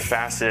 Finding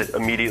Facet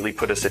immediately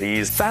put us at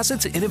ease.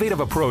 Facet's innovative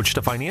approach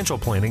to financial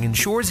planning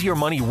ensures your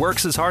money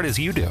works as hard as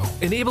you do,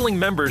 enabling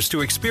members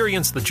to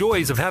experience the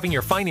joys of having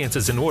your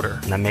finances in order.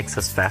 And that makes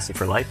us Facet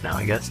for life now,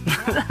 I guess.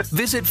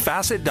 Visit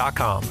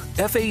Facet.com,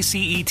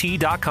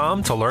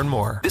 FACET.com to learn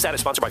more. This ad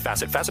is sponsored by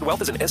Facet. Facet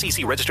Wealth is an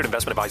SEC registered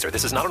investment advisor.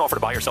 This is not an offer to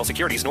buy or sell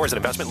securities, nor is it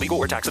investment, legal,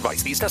 or tax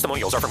advice. These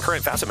testimonials are from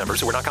current Facet members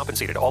who are not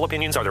compensated. All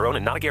opinions are their own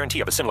and not a guarantee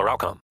of a similar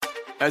outcome.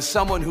 As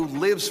someone who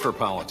lives for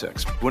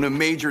politics, when a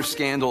major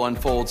scandal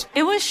unfolds,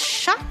 it was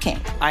shocking.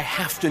 I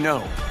have to know,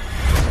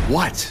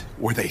 what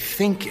were they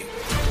thinking?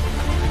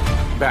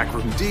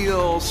 Backroom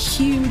deals,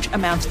 huge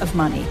amounts of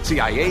money,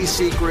 CIA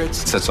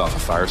secrets, sets off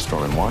a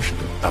firestorm in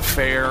Washington,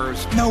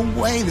 affairs. No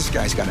way this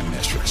guy's got a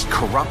mistress.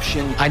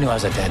 Corruption. I knew I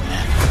was a dead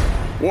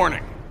man.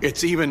 Warning,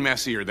 it's even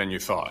messier than you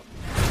thought.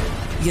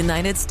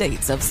 United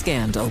States of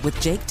Scandal with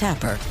Jake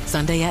Tapper,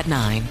 Sunday at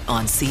 9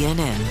 on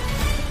CNN.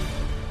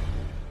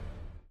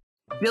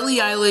 Billie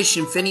Eilish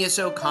and Phineas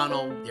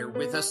O'Connell, they're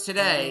with us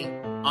today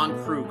on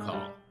Crew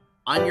Call.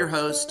 I'm your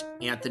host,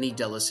 Anthony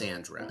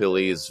D'Alessandro.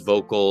 Billie's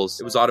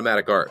vocals, it was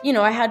automatic art. You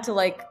know, I had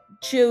to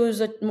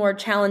choose a more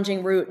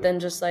challenging route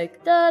than just da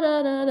da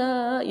da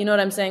da. You know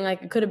what I'm saying?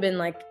 It could have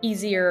been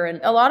easier.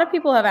 And a lot of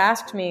people have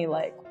asked me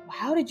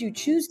how did you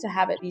choose to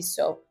have it be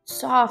so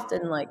soft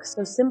and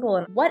so simple?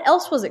 And what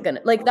else was it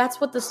gonna that's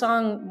what the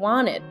song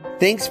wanted.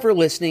 Thanks for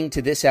listening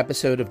to this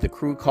episode of the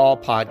Crew Call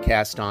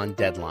podcast on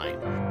Deadline.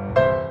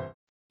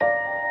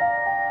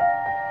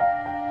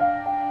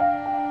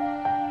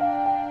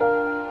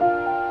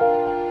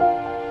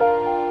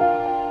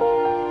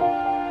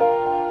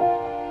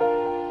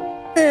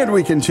 And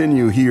we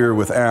continue here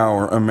with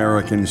our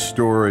American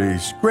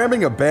stories.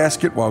 Grabbing a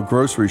basket while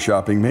grocery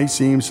shopping may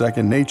seem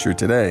second nature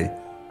today,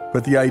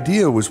 but the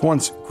idea was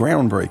once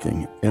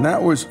groundbreaking, and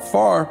that was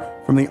far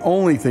from the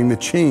only thing that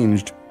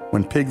changed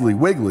when Piggly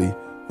Wiggly,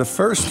 the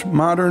first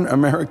modern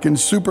American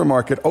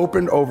supermarket,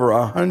 opened over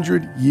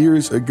 100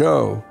 years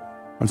ago.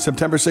 On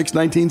September 6,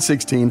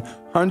 1916,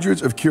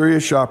 hundreds of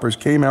curious shoppers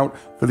came out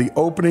for the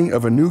opening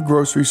of a new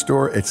grocery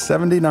store at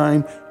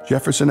 79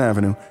 Jefferson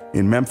Avenue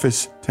in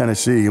Memphis,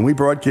 Tennessee. And we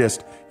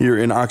broadcast here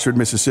in Oxford,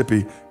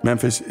 Mississippi.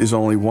 Memphis is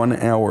only 1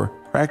 hour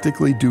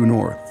practically due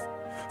north.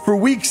 For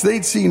weeks,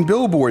 they'd seen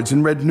billboards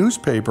and read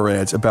newspaper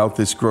ads about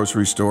this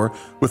grocery store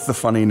with the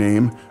funny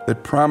name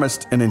that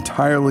promised an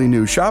entirely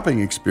new shopping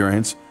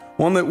experience,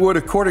 one that would,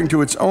 according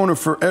to its owner,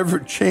 forever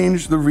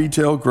change the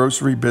retail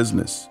grocery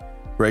business.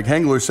 Greg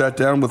Hengler sat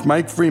down with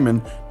Mike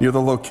Freeman near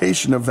the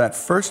location of that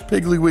first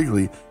Piggly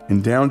Wiggly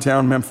in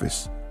downtown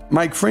Memphis.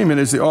 Mike Freeman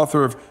is the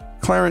author of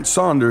Clarence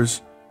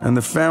Saunders and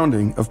the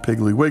founding of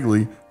Piggly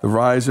Wiggly, the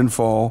rise and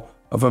fall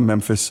of a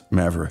Memphis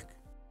maverick.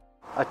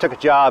 I took a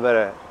job at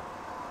a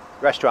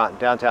restaurant in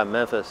downtown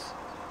Memphis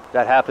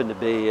that happened to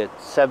be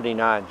at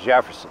 79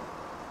 Jefferson.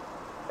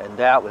 And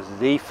that was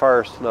the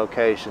first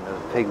location of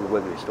the Piggly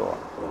Wiggly store.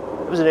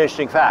 It was an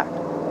interesting fact.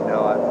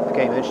 I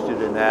became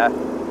interested in that.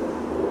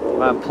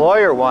 My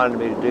employer wanted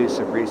me to do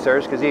some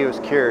research because he was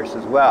curious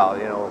as well,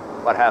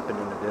 what happened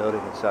in the building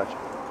and such.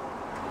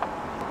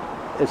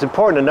 It's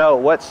important to note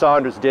what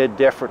Saunders did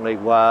differently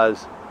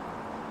was,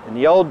 in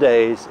the old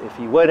days, if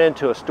you went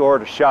into a store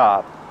to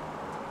shop,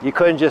 you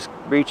couldn't just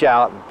reach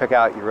out and pick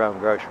out your own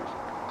groceries.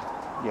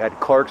 You had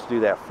clerks do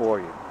that for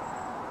you.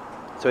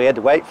 So you had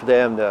to wait for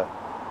them to,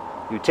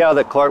 you tell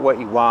the clerk what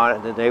you want,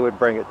 and then they would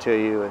bring it to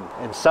you.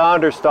 And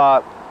Saunders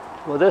thought,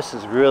 well, this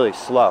is really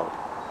slow.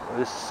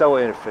 This is so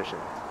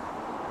inefficient.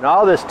 And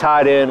all this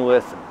tied in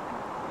with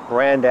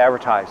brand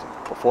advertising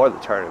before the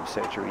turn of the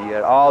century. You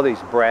had all these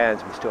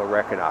brands we still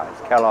recognize,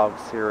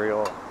 Kellogg's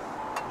cereal,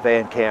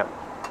 Van Camp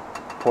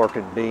pork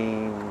and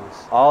beans.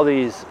 All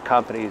these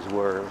companies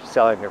were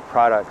selling their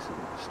products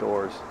in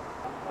stores.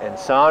 And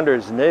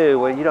Saunders knew,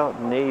 well, you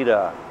don't need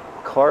a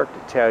clerk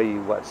to tell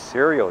you what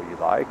cereal you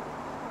like.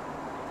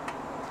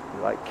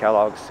 You like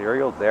Kellogg's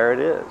cereal, there it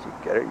is. You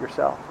get it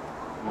yourself.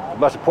 The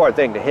most important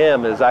thing to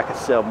him is I could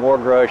sell more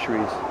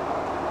groceries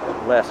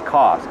at less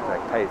cost because I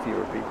could pay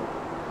fewer people.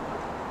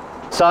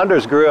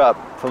 Saunders grew up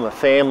from a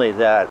family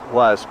that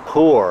was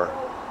poor.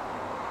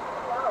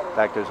 In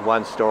fact, there's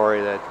one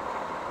story that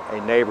a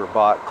neighbor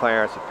bought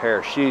Clarence a pair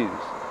of shoes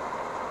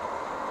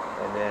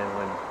And then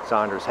when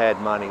Saunders had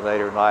money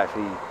later in life,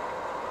 he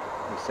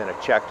sent a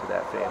check to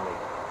that family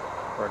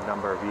for a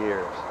number of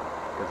years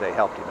because they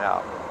helped him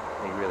out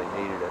when he really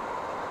needed it.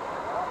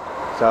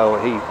 So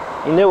he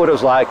knew what it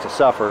was like to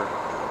suffer,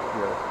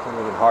 to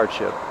live in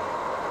hardship,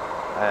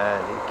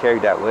 and he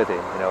carried that with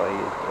him.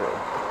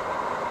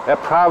 That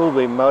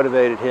probably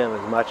motivated him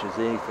as much as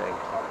anything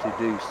to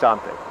do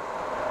something.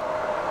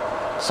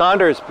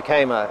 Saunders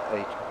became a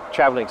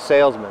traveling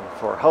salesman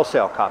for a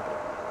wholesale company,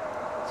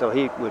 so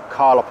he would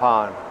call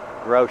upon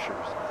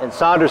grocers. And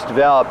Saunders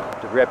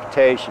developed a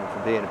reputation for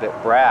being a bit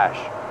brash,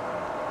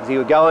 because he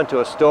would go into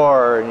a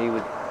store and he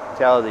would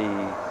tell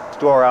the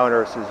store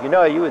owner, says,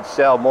 you would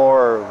sell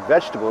more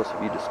vegetables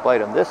if you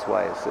displayed them this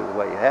way instead of the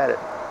way you had it.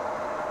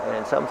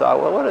 And some thought,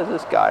 well, what does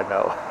this guy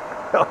know?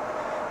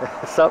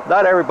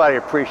 Not everybody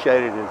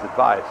appreciated his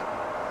advice,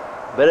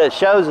 but it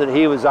shows that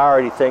he was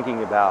already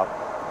thinking about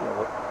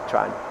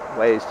trying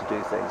ways to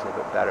do things a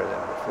little bit better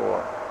than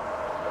before.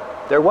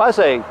 There was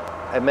a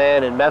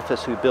man in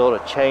Memphis who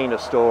built a chain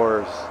of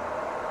stores,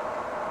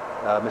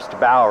 Mr.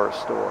 Bowers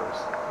stores.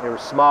 They were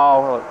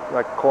small,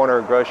 like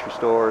corner grocery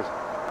stores,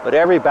 but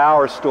every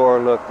Bowers store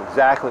looked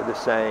exactly the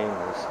same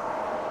as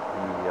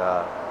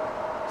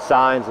the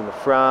signs in the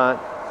front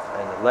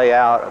and the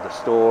layout of the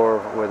store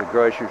where the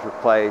groceries were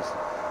placed.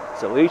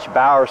 So each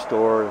Bauer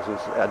store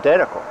was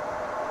identical.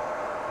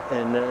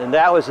 And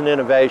that was an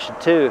innovation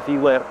too. If you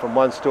went from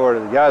one store to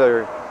the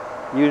other,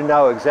 you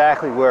know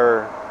exactly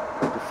where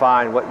to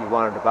find what you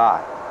wanted to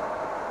buy,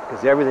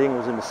 because everything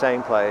was in the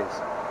same place,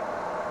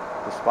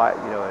 despite,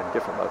 in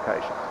different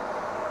locations.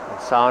 And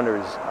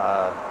Saunders,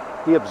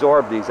 he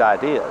absorbed these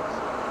ideas.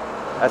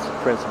 That's the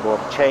principle of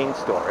a chain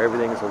store.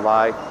 Everything is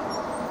alike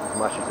as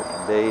much as it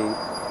can be.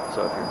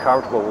 So if you're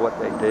comfortable with what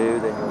they do,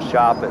 then you'll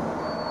shop at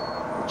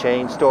the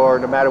chain store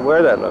no matter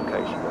where that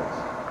location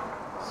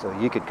is. So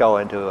you could go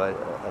into a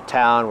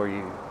town where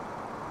you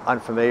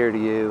unfamiliar to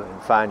you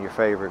and find your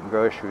favorite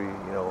grocery,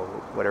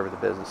 whatever the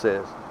business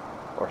is,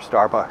 or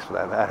Starbucks for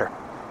that matter,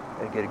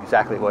 and get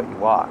exactly what you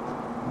want.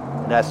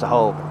 And that's the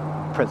whole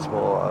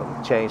principle of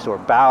the chain store.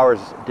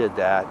 Bowers did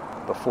that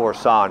before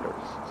Saunders.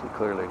 So he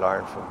clearly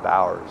learned from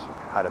Bowers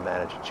how to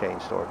manage a chain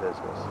store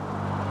business.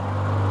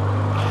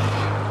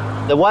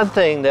 The one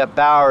thing that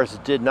Bowers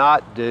did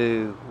not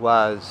do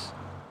was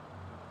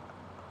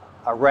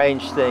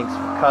arrange things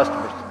for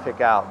customers to pick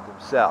out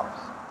themselves.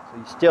 So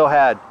you still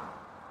had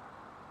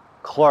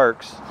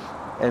clerks,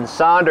 and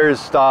Saunders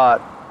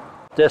thought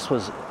this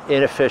was an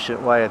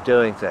inefficient way of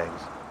doing things.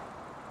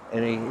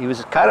 And he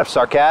was kind of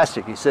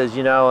sarcastic. He says,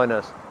 and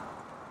a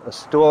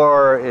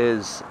store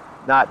is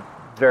not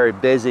very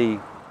busy.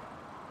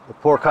 The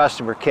poor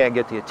customer can't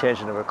get the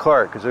attention of a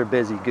clerk because they're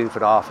busy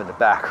goofing off in the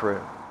back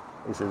room.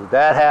 He says, if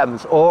that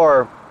happens,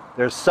 or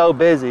they're so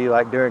busy,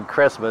 like during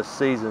Christmas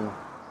season,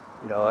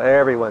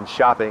 everyone's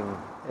shopping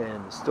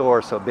in the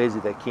store so busy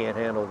they can't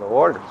handle the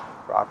orders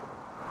properly.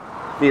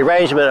 The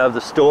arrangement of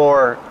the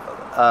store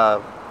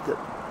that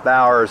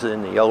Bowers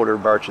and the older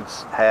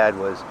merchants had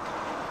was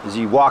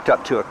you walked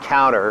up to a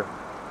counter,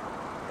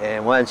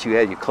 and once you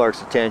had your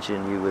clerk's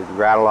attention, you would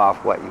rattle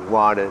off what you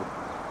wanted,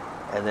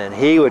 and then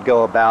he would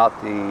go about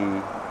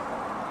the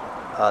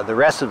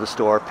rest of the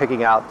store,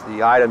 picking out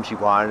the items you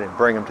wanted and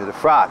bring them to the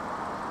front.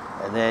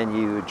 And then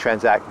you would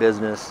transact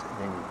business,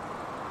 and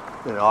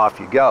then off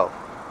you go.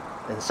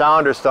 And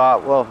Saunders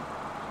thought, well,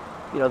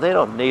 they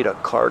don't need a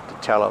clerk to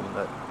tell them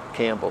that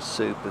Campbell's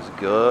soup is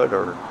good,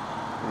 or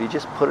if you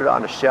just put it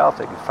on the shelf,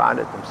 they can find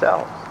it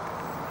themselves.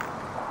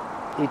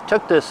 He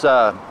took this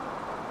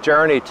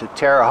journey to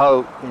Terre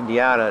Haute,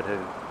 Indiana,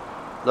 to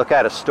look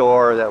at a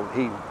store that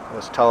he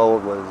was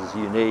told was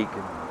unique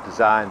and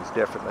designed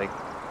differently.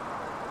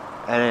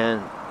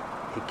 And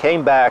he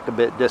came back a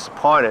bit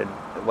disappointed.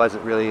 It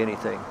wasn't really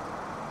anything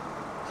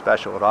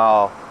special at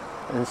all.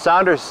 And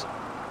Saunders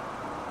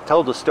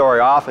told the story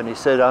often. He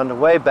said on the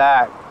way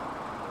back,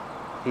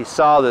 he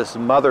saw this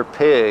mother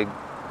pig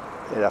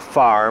at a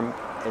farm,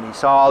 and he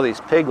saw all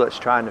these piglets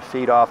trying to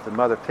feed off the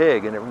mother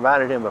pig, and it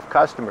reminded him of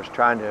customers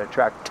trying to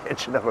attract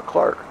attention of a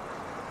clerk.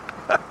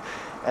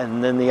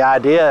 And then the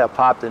idea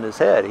popped in his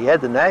head. He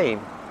had the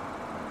name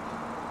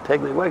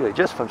Piggly Wiggly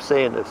just from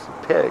seeing this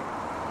pig.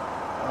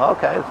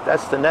 Okay,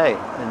 that's the name.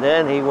 And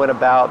then he went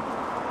about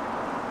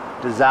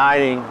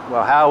designing,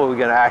 well, how are we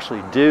going to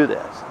actually do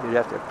this? You'd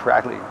have to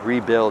practically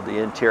rebuild the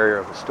interior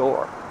of the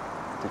store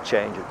to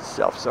change it to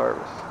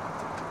self-service.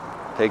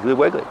 Piggly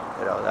Wiggly,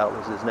 that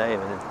was his name.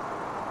 And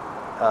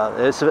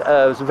it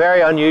was a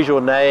very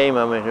unusual name.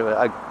 I mean,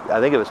 I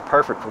think it was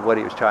perfect for what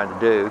he was trying to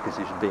do because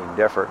he was being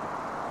different.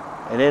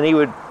 And then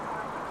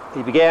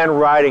he began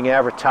writing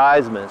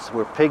advertisements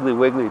where Piggly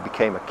Wiggly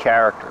became a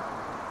character.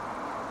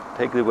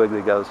 Piggly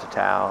Wiggly goes to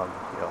town,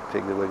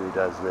 Piggly Wiggly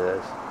does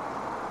this.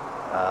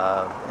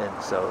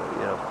 And so,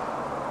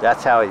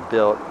 that's how he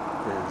built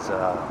his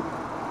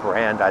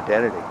brand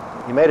identity.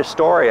 He made a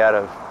story out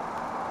of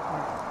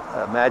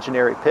an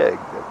imaginary pig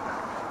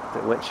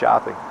that went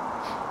shopping.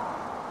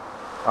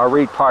 I'll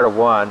read part of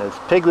one. It's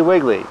Piggly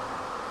Wiggly.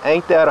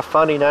 Ain't that a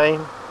funny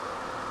name?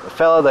 The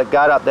fellow that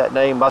got up that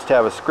name must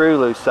have a screw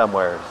loose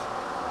somewheres.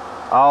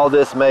 All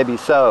this may be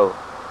so,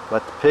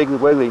 but the Piggly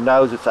Wiggly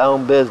knows its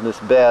own business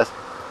best,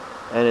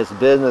 and its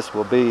business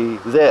will be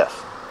this: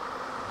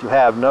 to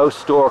have no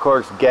store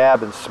clerks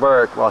gab and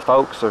smirk while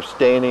folks are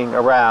standing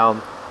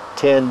around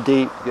 10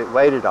 deep to get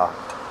waited on.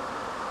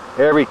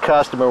 Every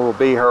customer will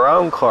be her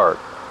own clerk,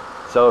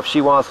 so if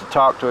she wants to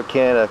talk to a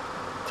can of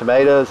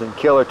tomatoes and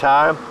kill her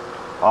time,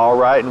 all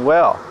right and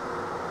well.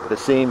 But it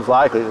seems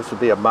likely this will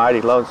be a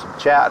mighty lonesome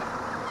chat.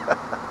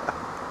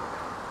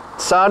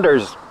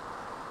 Saunders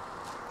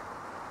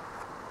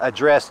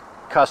addressed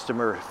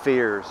customer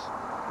fears.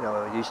 You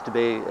know, it used to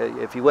be,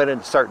 if you went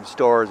into certain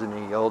stores in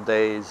the old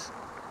days,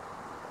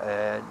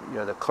 and you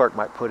know, the clerk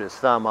might put his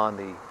thumb on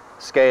the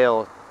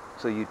scale,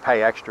 so you'd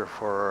pay extra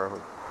for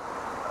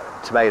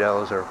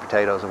tomatoes or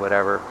potatoes or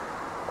whatever,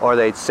 or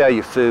they'd sell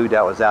you food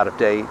that was out of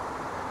date.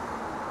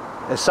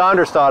 And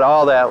Saunders thought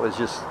all that was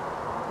just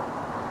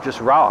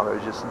wrong. It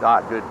was just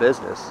not good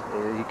business.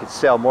 You could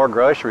sell more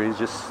groceries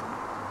just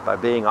by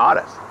being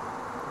honest.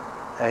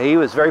 And he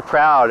was very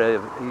proud.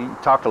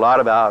 He talked a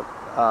lot about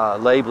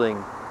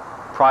labeling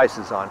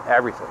prices on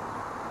everything.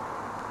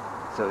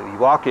 So you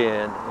walk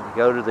in and you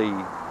go to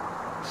the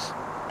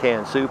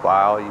canned soup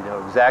aisle, you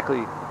know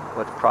exactly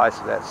what the price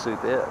of that soup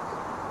is.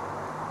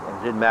 And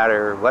it didn't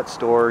matter what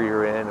store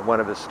you're in, one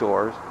of his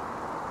stores,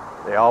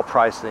 they all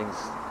price things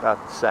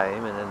about the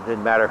same, and it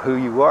didn't matter who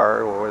you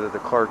were or whether the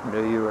clerk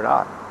knew you or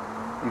not.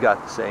 You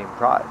got the same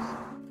price.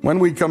 When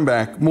we come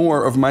back,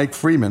 more of Mike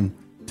Freeman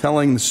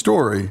telling the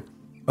story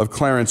of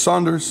Clarence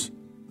Saunders,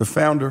 the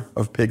founder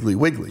of Piggly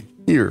Wiggly,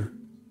 here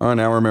on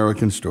Our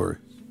American Stories.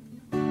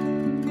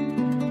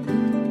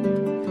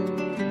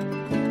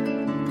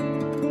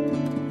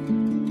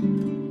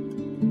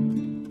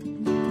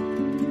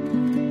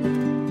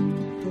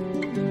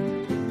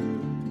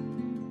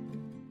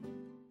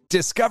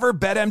 Discover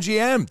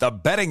BetMGM, the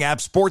betting app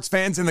sports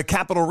fans in the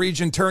capital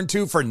region turn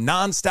to for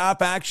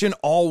nonstop action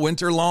all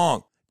winter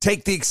long.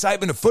 Take the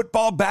excitement of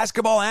football,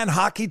 basketball, and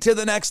hockey to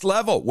the next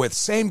level with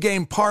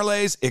same-game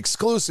parlays,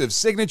 exclusive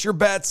signature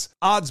bets,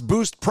 odds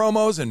boost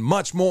promos, and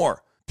much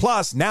more.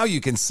 Plus, now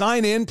you can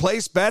sign in,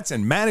 place bets,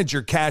 and manage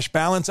your cash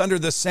balance under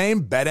the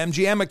same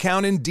BetMGM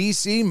account in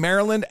D.C.,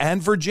 Maryland, and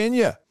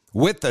Virginia.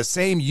 With the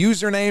same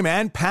username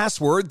and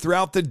password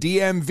throughout the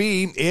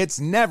DMV, it's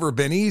never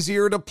been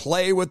easier to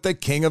play with the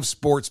king of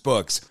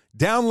sportsbooks.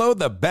 Download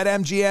the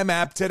BetMGM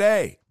app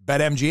today.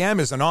 BetMGM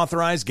is an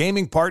authorized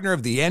gaming partner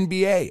of the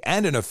NBA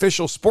and an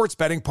official sports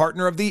betting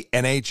partner of the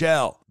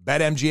NHL.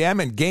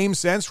 BetMGM and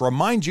GameSense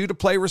remind you to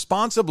play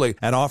responsibly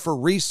and offer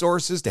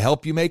resources to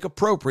help you make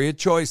appropriate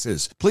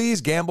choices.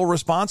 Please gamble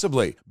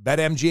responsibly.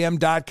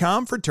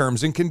 BetMGM.com for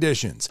terms and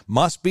conditions.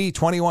 Must be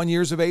 21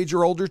 years of age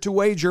or older to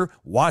wager.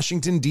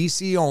 Washington,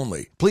 D.C.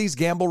 only. Please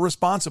gamble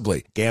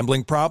responsibly.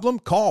 Gambling problem?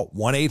 Call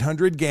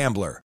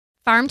 1-800-GAMBLER.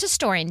 Farm to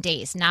store in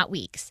days, not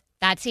weeks.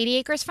 That's 80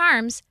 Acres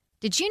Farms.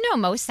 Did you know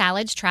most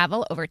salads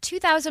travel over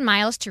 2,000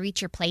 miles to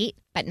reach your plate?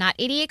 But not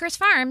 80 Acres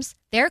Farms.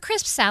 Their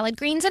crisp salad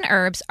greens and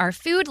herbs are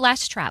food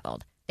less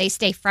traveled. They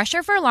stay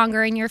fresher for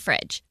longer in your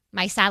fridge.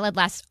 My salad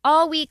lasts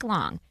all week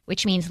long,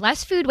 which means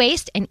less food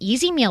waste and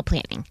easy meal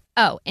planning.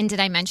 Oh, and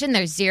did I mention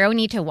there's zero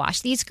need to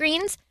wash these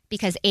greens?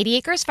 Because 80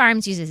 Acres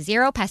Farms uses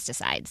zero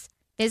pesticides.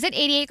 Visit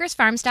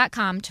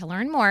 80acresfarms.com to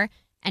learn more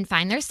and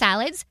find their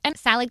salads and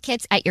salad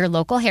kits at your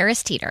local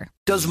Harris Teeter.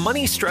 Does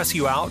money stress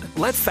you out?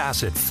 Let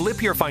Facet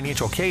flip your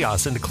financial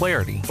chaos into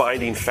clarity.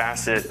 Finding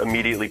Facet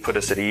immediately put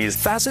us at ease.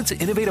 Facet's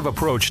innovative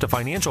approach to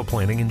financial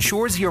planning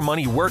ensures your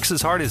money works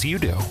as hard as you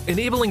do,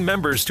 enabling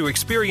members to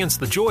experience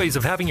the joys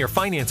of having your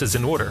finances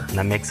in order.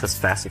 That makes us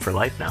Facet for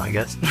life now, I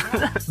guess.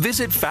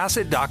 Visit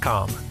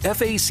Facet.com,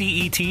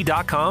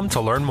 FACET.com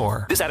to learn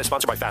more. This ad is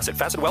sponsored by Facet.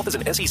 Facet Wealth is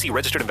an SEC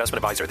registered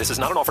investment advisor. This is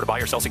not an offer to buy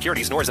or sell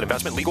securities, nor is it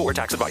investment, legal, or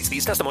tax advice.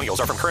 These testimonials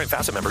are from current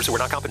Facet members who are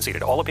not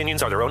compensated. All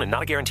opinions are their own and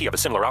not a guarantee of a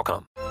similar outcome.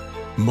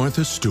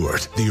 Martha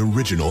Stewart, the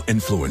original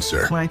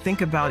influencer. When I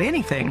think about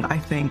anything, I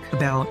think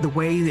about the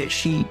way that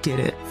she did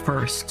it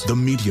first. The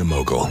media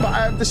mogul.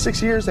 5 to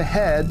 6 years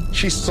ahead,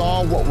 she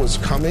saw what was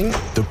coming.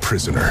 The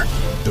prisoner.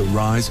 The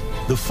rise,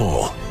 the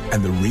fall,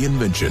 and the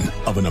reinvention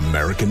of an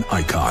American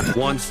icon.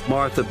 Once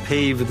Martha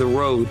paved the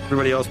road,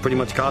 everybody else pretty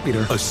much copied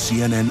her. A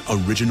CNN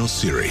original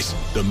series,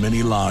 The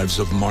Many Lives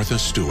of Martha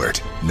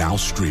Stewart, now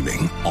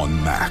streaming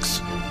on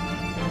Max.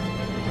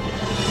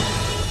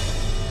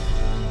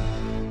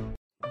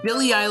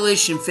 Billie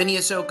Eilish and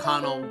Phineas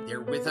O'Connell,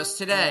 they're with us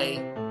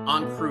today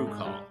on Crew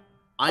Call.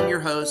 I'm your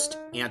host,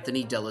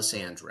 Anthony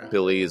D'Alessandro.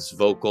 Billie's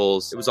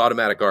vocals, it was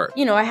automatic art.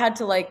 You know, I had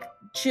to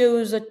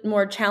choose a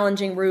more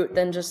challenging route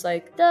than just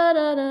da da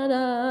da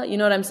da. You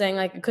know what I'm saying?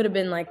 It could have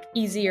been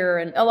easier.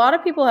 And a lot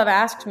of people have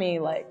asked me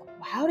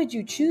how did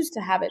you choose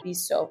to have it be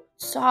so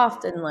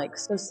soft and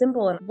so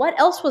simple? And what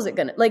else was it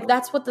gonna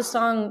that's what the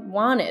song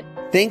wanted.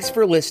 Thanks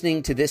for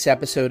listening to this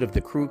episode of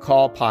the Crew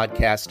Call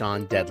podcast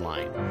on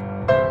Deadline.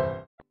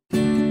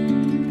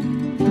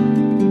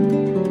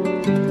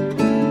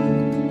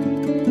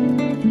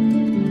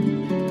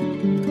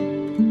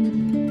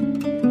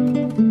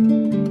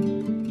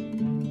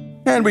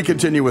 And And we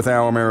continue with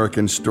Our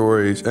American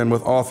Stories, and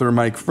with author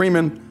Mike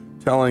Freeman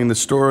telling the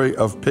story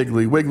of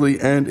Piggly Wiggly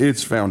and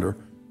its founder,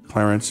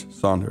 Clarence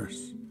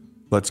Saunders.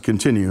 Let's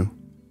continue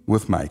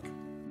with Mike.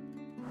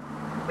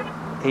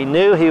 He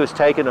knew he was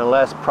taking a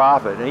less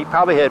profit, and he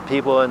probably had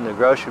people in the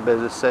grocery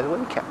business say, well,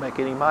 you can't make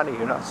any money,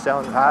 you're not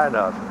selling it high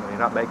enough, you're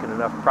not making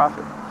enough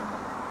profit.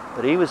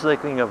 But he was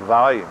looking at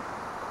volume.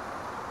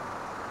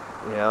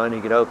 You know, and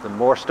you could open, the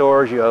more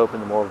stores you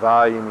open, the more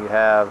volume you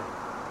have.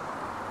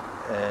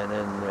 And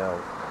then, you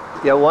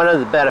know, one of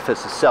the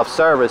benefits of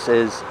self-service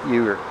is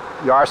you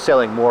are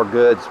selling more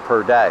goods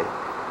per day.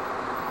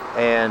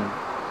 And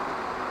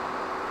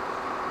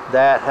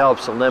that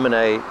helps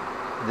eliminate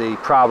the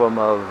problem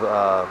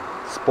of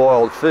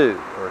spoiled food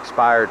or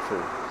expired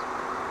food.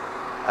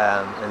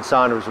 And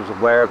Saunders was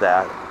aware of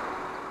that.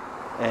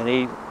 And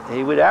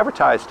he would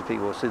advertise to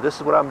people, see, this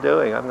is what I'm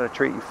doing, I'm going to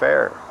treat you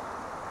fair.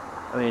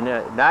 I mean,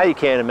 now you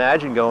can't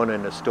imagine going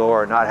in a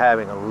store and not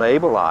having a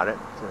label on it,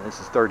 and this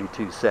is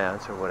 32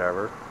 cents or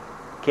whatever.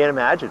 Can't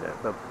imagine it,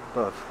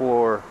 but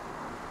for,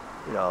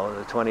 you know,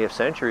 the 20th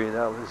century,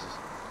 that was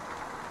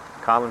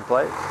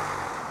commonplace.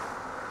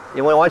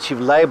 You know, once you've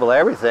labeled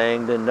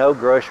everything, then no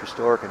grocery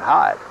store can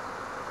hide.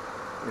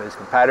 You know, his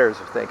competitors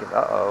are thinking,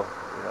 uh-oh,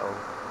 you know,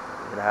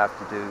 we're going to have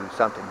to do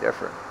something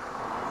different.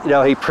 You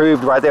know, he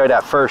proved right there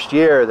that first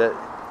year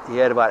that he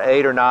had about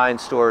 8 or 9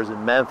 stores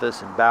in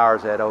Memphis, and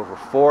Bowers had over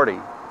 40,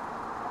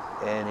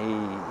 and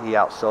he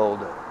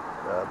outsold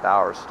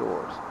Bowers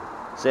stores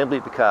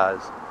simply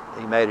because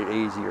he made it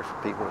easier for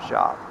people to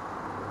shop,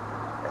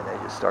 and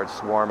they just started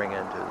swarming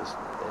into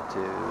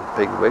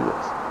Piggly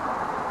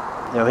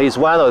Wiggly's. You know, he's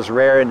one of those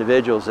rare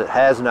individuals that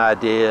has an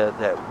idea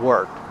that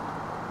worked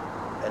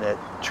and it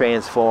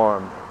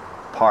transformed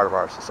part of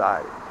our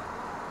society.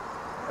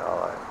 You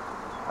know,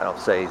 I don't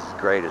say he's as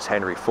great as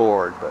Henry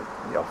Ford, but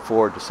you know,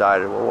 Ford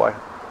decided, well,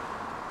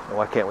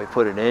 why can't we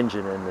put an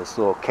engine in this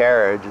little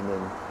carriage and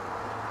then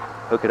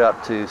hook it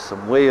up to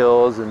some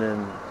wheels, and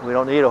then we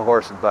don't need a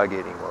horse and buggy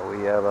anymore.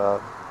 We have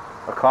a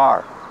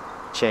car.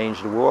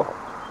 Change the world.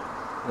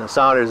 You know,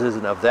 Saunders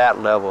isn't of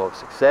that level of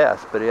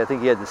success, but I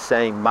think he had the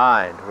same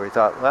mind where he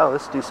thought, well,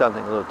 let's do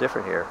something a little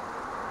different here.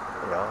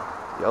 You know,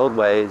 the old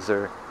ways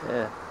are,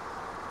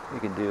 you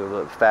can do a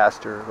little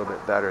faster, a little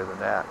bit better than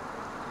that.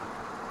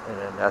 And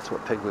then that's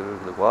what Piggly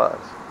Wiggly was.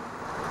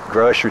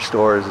 Grocery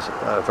store's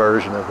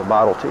version of the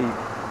Model T.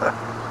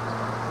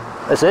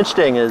 What's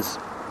interesting is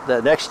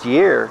the next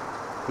year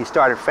he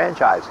started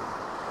franchising,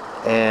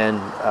 and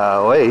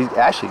he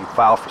actually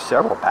filed for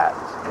several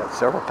patents. He got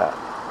several patents.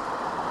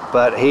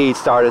 But he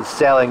started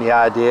selling the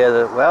idea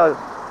that, well,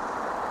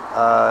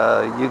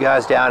 you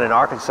guys down in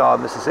Arkansas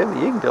and Mississippi,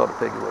 you can build a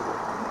Piggly Wiggly.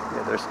 You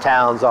know, there's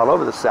towns all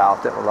over the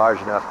South that were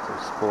large enough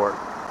to support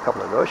a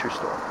couple of grocery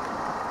stores.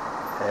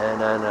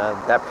 And then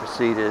that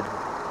proceeded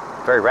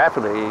very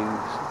rapidly. He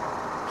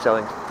was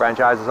selling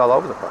franchises all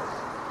over the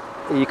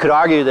place. You could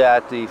argue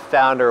that the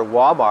founder of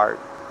Walmart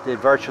did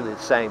virtually the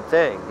same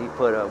thing. He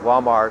put a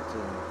Walmart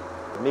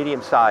in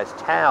medium-sized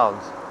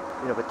towns.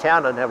 You know, if a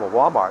town doesn't have a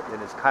Walmart, then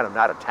it's kind of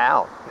not a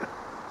town.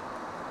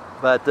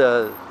 But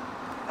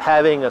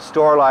having a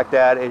store like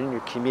that in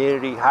your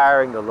community,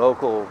 hiring the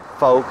local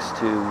folks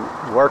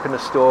to work in the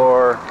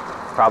store,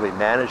 probably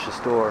manage the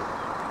store,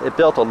 it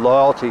built a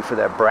loyalty for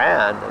that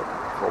brand that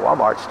for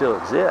Walmart still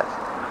exists.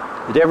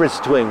 The difference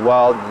between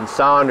Walton and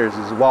Saunders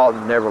is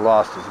Walton never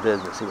lost his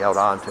business. He held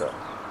on to it.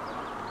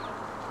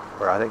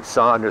 Where I think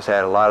Saunders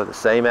had a lot of the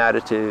same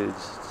attitudes,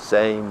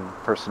 same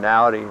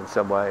personality in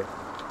some way.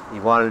 He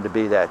wanted to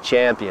be that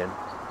champion,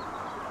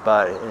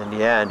 but in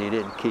the end, he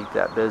didn't keep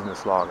that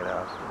business long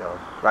enough. You know,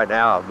 right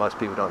now, most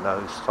people don't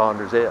know who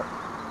Saunders is.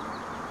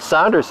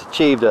 Saunders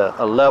achieved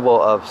a level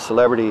of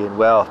celebrity and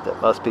wealth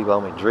that most people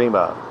only dream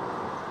of.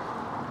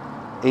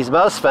 He's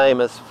most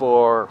famous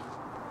for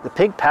the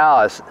Pink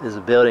Palace is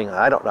a building,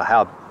 I don't know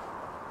how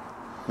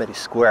many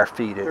square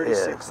feet it is.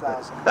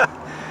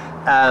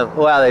 36,000.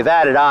 Well, they've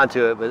added on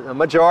to it, but a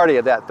majority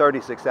of that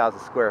 36,000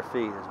 square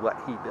feet is what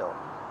he built.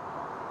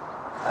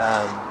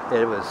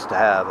 It was to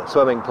have a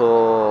swimming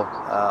pool, it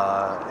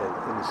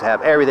was to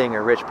have everything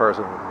a rich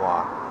person would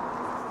want.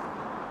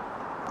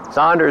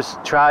 Saunders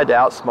tried to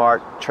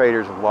outsmart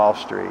traders of Wall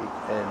Street,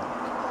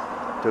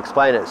 and to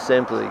explain it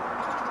simply,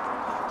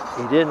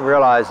 he didn't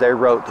realize they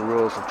wrote the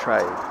rules of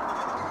trade.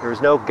 There was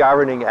no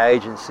governing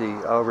agency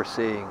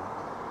overseeing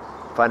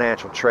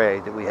financial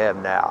trade that we have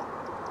now.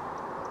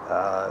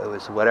 It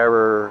was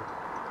whatever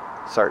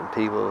certain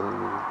people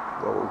who,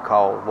 what we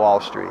call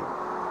Wall Street,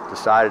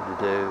 decided to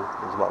do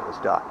is what was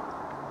done.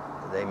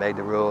 They made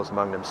the rules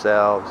among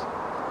themselves.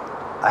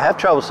 I have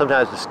trouble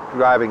sometimes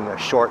describing a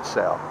short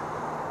sale.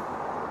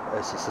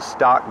 It's just a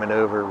stock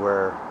maneuver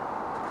where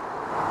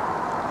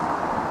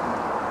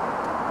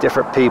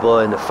different people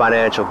in the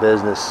financial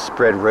business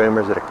spread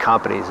rumors that a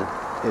company's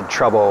in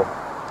trouble,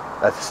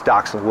 that the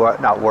stock's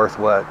not worth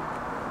what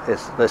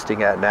it's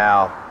listing at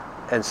now.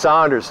 And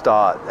Saunders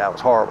thought that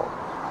was horrible.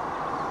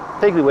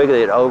 Piggly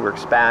Wiggly had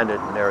overexpanded,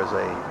 and there was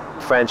a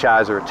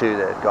franchisor or two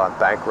that had gone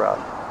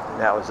bankrupt. And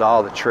that was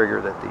all the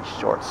trigger that these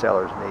short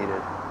sellers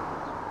needed.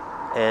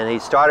 And he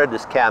started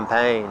this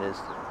campaign is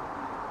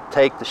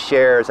take the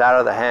shares out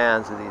of the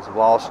hands of these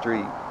Wall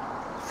Street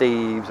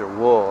thieves or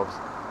wolves.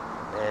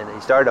 And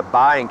he started a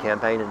buying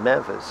campaign in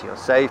Memphis,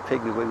 save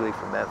Piggly Wiggly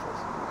from Memphis.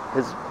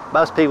 Because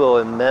most people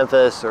in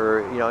Memphis or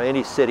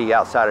any city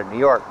outside of New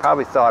York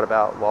probably thought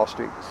about Wall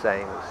Street the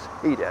same as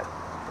he did.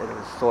 And it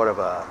was sort of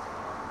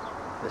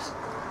this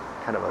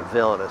kind of a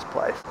villainous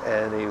place.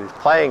 And he was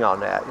playing on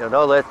that,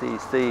 don't let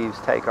these thieves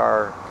take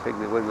our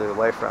Piggly Wiggly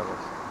away from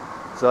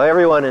us. So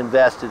everyone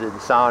invested in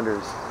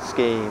Saunders'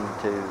 scheme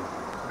to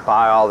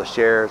buy all the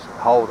shares and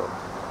hold them.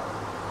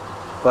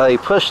 Well, he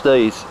pushed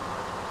these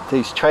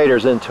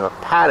traders into a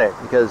panic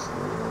because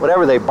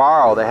whatever they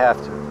borrow, they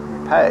have to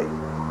repay.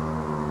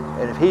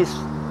 And if he's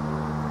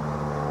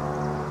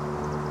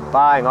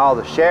buying all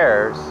the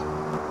shares,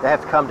 they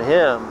have to come to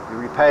him to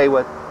repay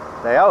what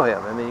they owe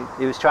him. I mean,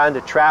 he was trying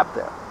to trap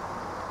them.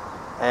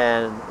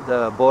 And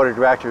the board of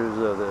directors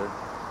of the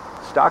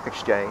stock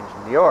exchange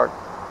in New York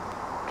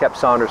kept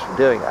Saunders from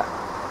doing that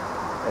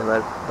and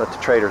let the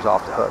traders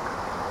off the hook.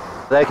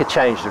 They could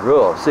change the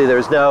rules. See,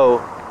 there's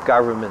no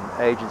government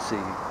agency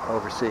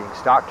overseeing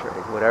stock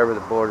trade. Whatever the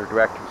board of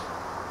directors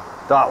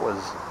thought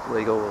was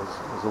legal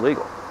was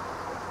illegal.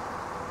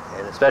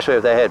 And especially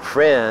if they had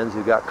friends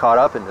who got caught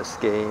up in this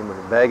scheme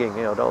and begging,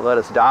 don't let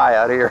us die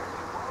out here.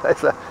 They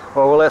said,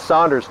 well, we'll let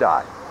Saunders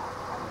die.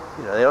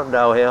 They don't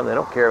know him, they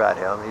don't care about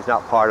him. He's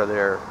not part of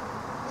their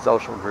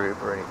social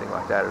group or anything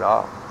like that at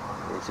all.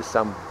 He's just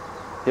some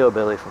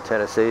hillbilly from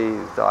Tennessee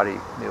who thought he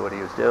knew what he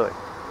was doing.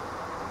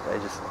 They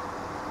just,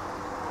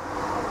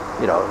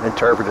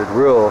 interpreted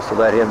rules to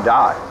let him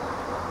die.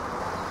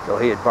 So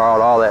he had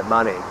borrowed all that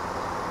money.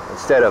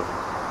 Instead of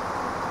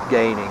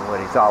gaining what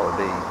he thought would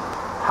be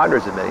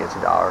hundreds of millions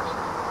of dollars,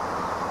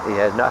 he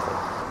had nothing.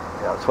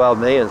 12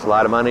 million is a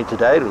lot of money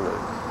today to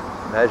lose.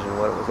 Imagine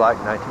what it was like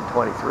in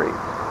 1923.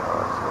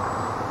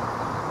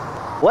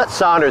 What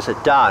Saunders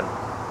had done,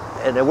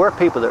 and there were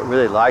people that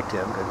really liked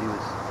him because he was,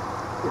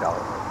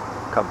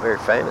 become very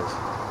famous,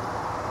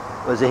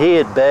 was that he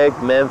had begged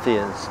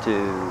Memphians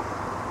to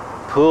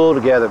pool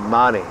together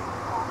money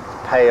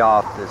to pay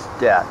off this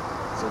debt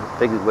so that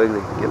Piggly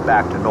Wiggly could get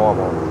back to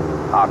normal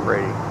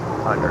operating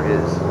under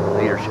his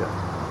leadership.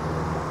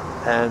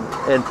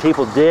 And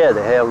people did.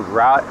 They held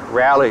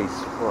rallies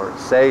for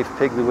Save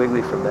Piggly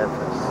Wiggly from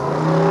Memphis.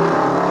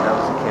 That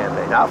was a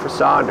campaign. Not for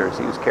Saunders.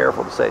 He was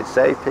careful to say,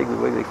 Save Piggly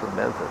Wiggly from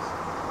Memphis.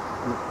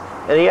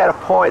 And he had a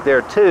point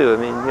there too.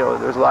 I mean,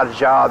 there's a lot of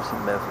jobs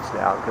in Memphis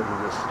now because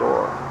of this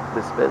store,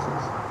 this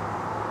business.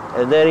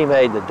 And then he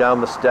made the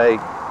dumb mistake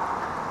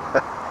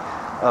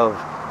of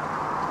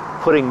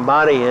putting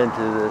money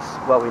into this,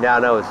 what we now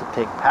know as the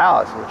Pink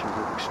Palace, which is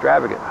an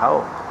extravagant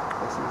home.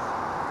 This is,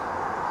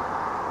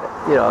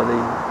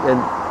 and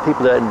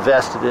people that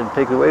invested in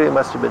Piggly Wiggly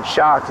must have been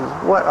shocked.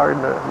 What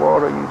in the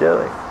world are you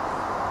doing?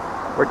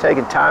 We're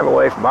taking time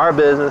away from our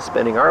business,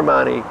 spending our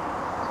money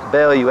to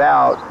bail you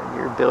out, and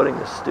you're building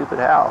this stupid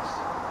house.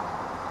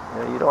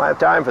 You don't have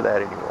time for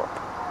that anymore.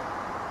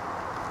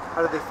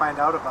 How did they find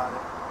out about it?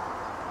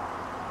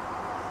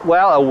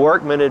 Well, a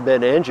workman had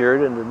been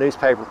injured, and the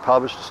newspaper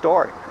published a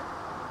story.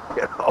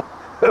 It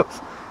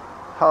was,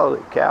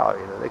 holy cow!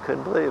 They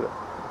couldn't believe it.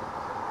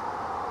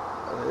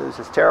 It was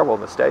this terrible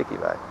mistake he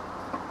made,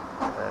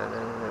 and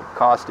it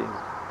cost him.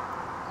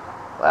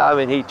 Well,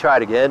 he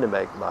tried again to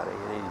make money,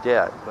 and he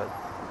did, but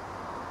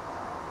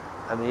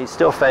he's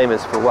still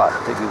famous for what?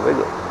 Piggly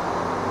Wiggly.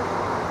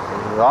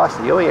 And he lost.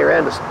 He only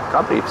ran this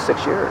company for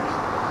 6 years.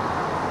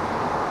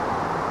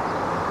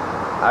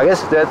 I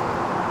guess that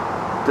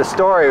the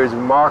story was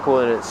remarkable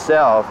in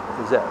itself.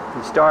 Is that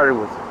he started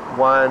with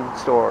one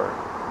store.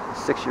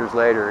 6 years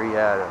later, he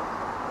had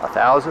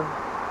 1,000.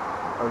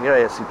 He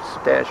had a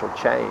substantial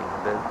chain.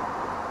 But,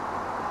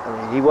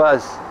 he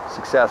was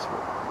successful.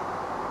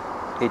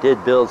 He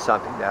did build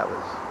something that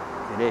was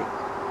unique.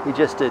 He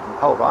just didn't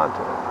hold on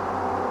to it.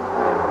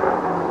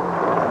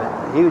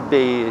 He would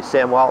be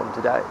Sam Walton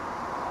today,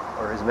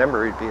 or his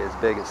memory would be as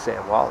big as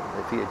Sam Walton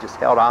if he had just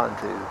held on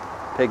to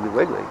Piggly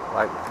Wiggly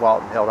like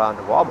Walton held on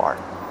to Walmart.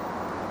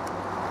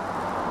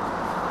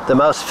 The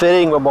most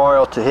fitting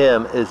memorial to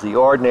him is the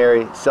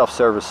ordinary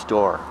self-service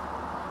store.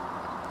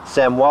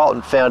 Sam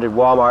Walton founded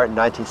Walmart in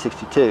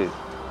 1962.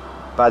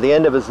 By the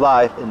end of his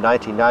life, in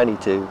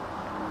 1992,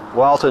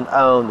 Walton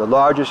owned the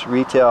largest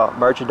retail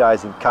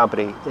merchandising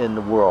company in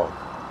the world.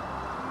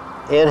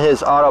 In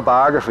his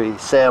autobiography,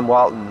 Sam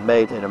Walton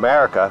Made in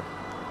America,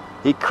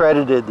 he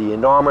credited the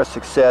enormous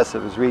success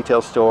of his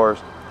retail stores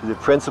to the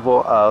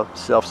principle of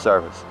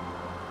self-service.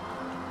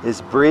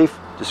 His brief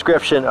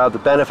description of the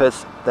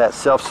benefits that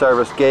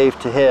self-service gave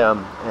to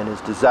him and his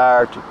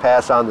desire to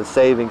pass on the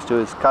savings to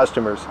his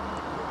customers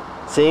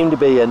seemed to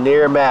be a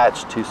near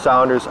match to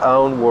Saunders'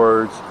 own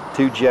words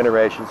 2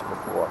 generations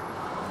before.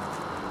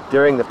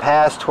 During the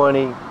past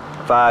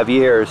 25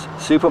 years,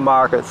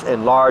 supermarkets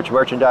and large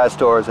merchandise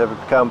stores have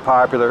become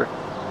popular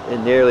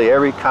in nearly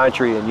every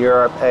country in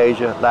Europe,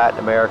 Asia, Latin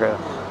America,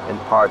 and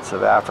parts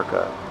of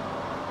Africa.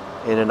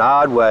 In an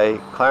odd way,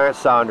 Clarence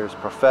Saunders'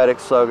 prophetic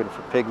slogan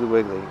for Piggly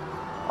Wiggly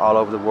all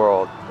over the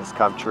world has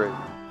come true.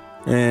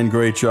 And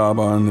great job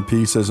on the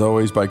piece, as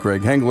always, by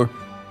Greg Hengler.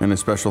 And a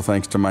special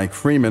thanks to Mike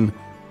Freeman,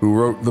 who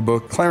wrote the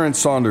book Clarence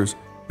Saunders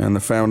and the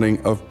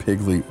Founding of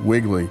Piggly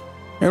Wiggly.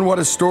 And what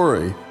a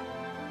story.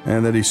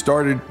 And that he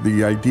started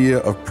the idea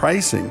of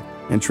pricing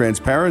and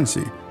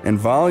transparency and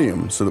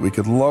volume so that we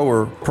could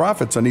lower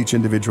profits on each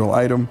individual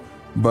item,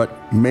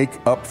 but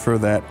make up for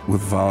that with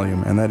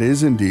volume. And that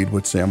is indeed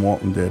what Sam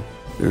Walton did.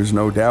 There's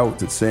no doubt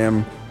that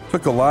Sam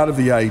took a lot of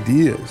the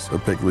ideas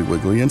of Piggly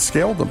Wiggly and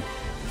scaled them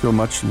to a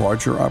much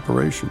larger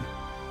operation.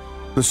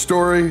 The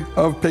story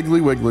of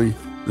Piggly Wiggly,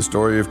 the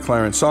story of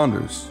Clarence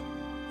Saunders,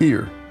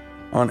 here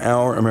on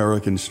Our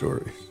American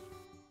Stories.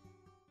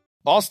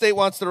 Allstate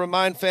wants to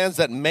remind fans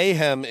that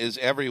mayhem is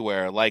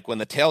everywhere, like when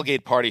the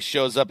tailgate party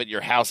shows up at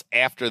your house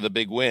after the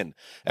big win.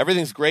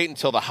 Everything's great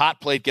until the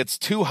hot plate gets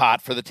too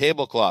hot for the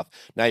tablecloth.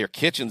 Now your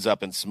kitchen's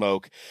up in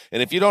smoke.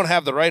 And if you don't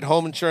have the right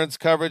home insurance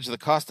coverage, the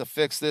cost to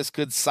fix this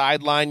could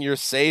sideline your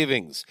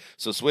savings.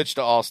 So switch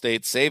to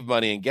Allstate, save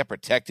money, and get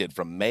protected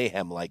from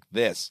mayhem like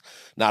this.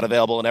 Not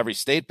available in every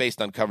state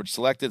based on coverage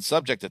selected,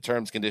 subject to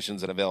terms,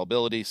 conditions, and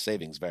availability.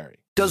 Savings vary.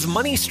 Does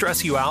money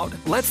stress you out?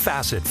 Let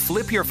Facet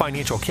flip your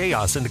financial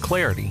chaos into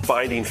clarity.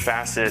 Finding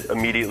Facet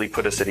immediately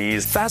put us at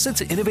ease. Facet's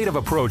innovative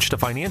approach to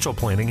financial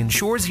planning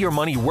ensures your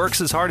money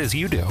works as hard as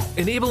you do,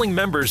 enabling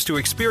members to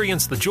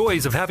experience the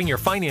joys of having your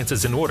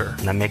finances in order.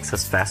 That makes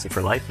us Facet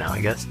for life now,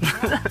 I guess.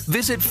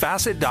 Visit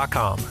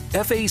Facet.com,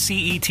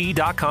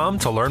 Facet.com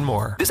to learn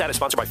more. This ad is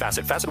sponsored by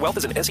Facet. Facet Wealth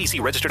is an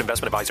SEC registered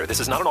investment advisor. This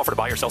is not an offer to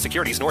buy or sell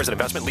securities, nor is it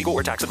investment, legal,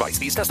 or tax advice.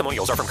 These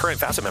testimonials are from current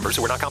Facet members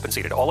who are not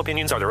compensated. All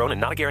opinions are their own and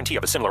not a guarantee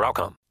of a similar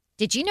outcome.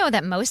 Did you know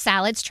that most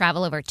salads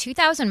travel over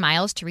 2,000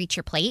 miles to reach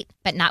your plate?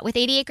 But not with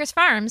 80 Acres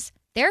Farms.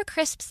 Their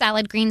crisp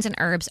salad greens and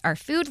herbs are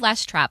food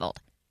less traveled,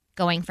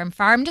 going from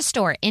farm to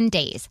store in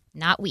days,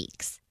 not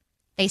weeks.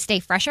 They stay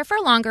fresher for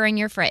longer in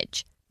your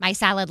fridge. My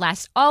salad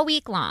lasts all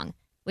week long,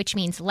 which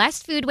means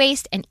less food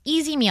waste and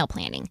easy meal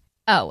planning.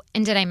 Oh,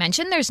 and did I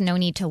mention there's no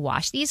need to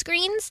wash these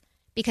greens?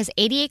 Because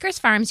 80 Acres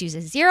Farms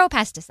uses 0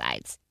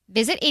 pesticides.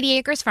 Visit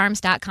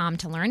 80acresfarms.com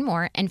to learn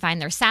more and find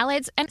their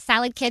salads and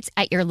salad kits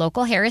at your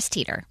local Harris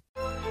Teeter.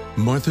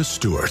 Martha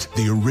Stewart,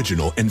 the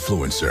original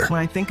influencer. When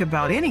I think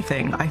about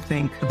anything, I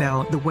think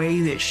about the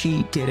way that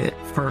she did it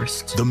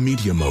first. The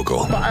media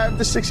mogul. 5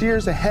 to 6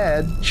 years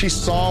ahead, she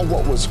saw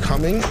what was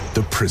coming.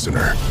 The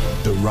prisoner.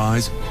 The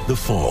rise, the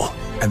fall,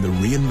 and the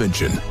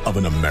reinvention of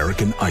an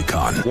American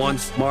icon.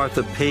 Once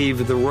Martha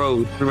paved the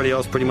road, everybody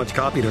else pretty much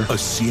copied her. A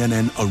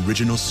CNN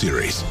original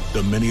series,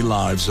 The Many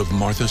Lives of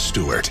Martha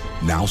Stewart,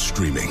 now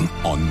streaming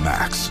on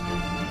Max.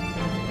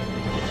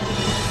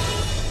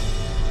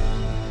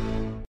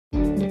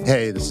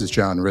 Hey, this is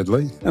John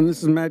Ridley. And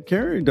this is Matt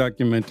Carey,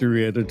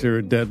 documentary editor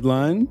at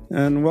Deadline.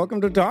 And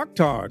welcome to Doc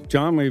Talk.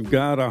 John, we've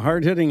got a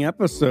hard-hitting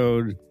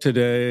episode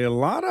today. A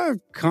lot of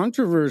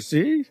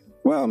controversy.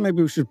 Well,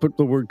 maybe we should put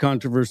the word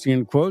controversy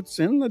in quotes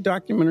in the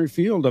documentary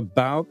field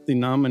about the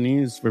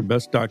nominees for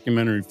Best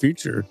Documentary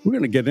Feature. We're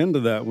going to get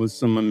into that with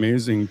some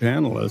amazing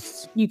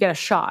panelists. You get a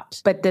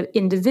shot, but the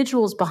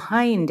individuals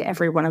behind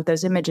every one of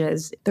those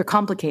images, they're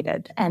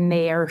complicated and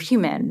they are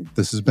human.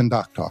 This has been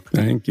Doc Talk.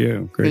 Thank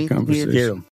you. Great conversation. Thank you.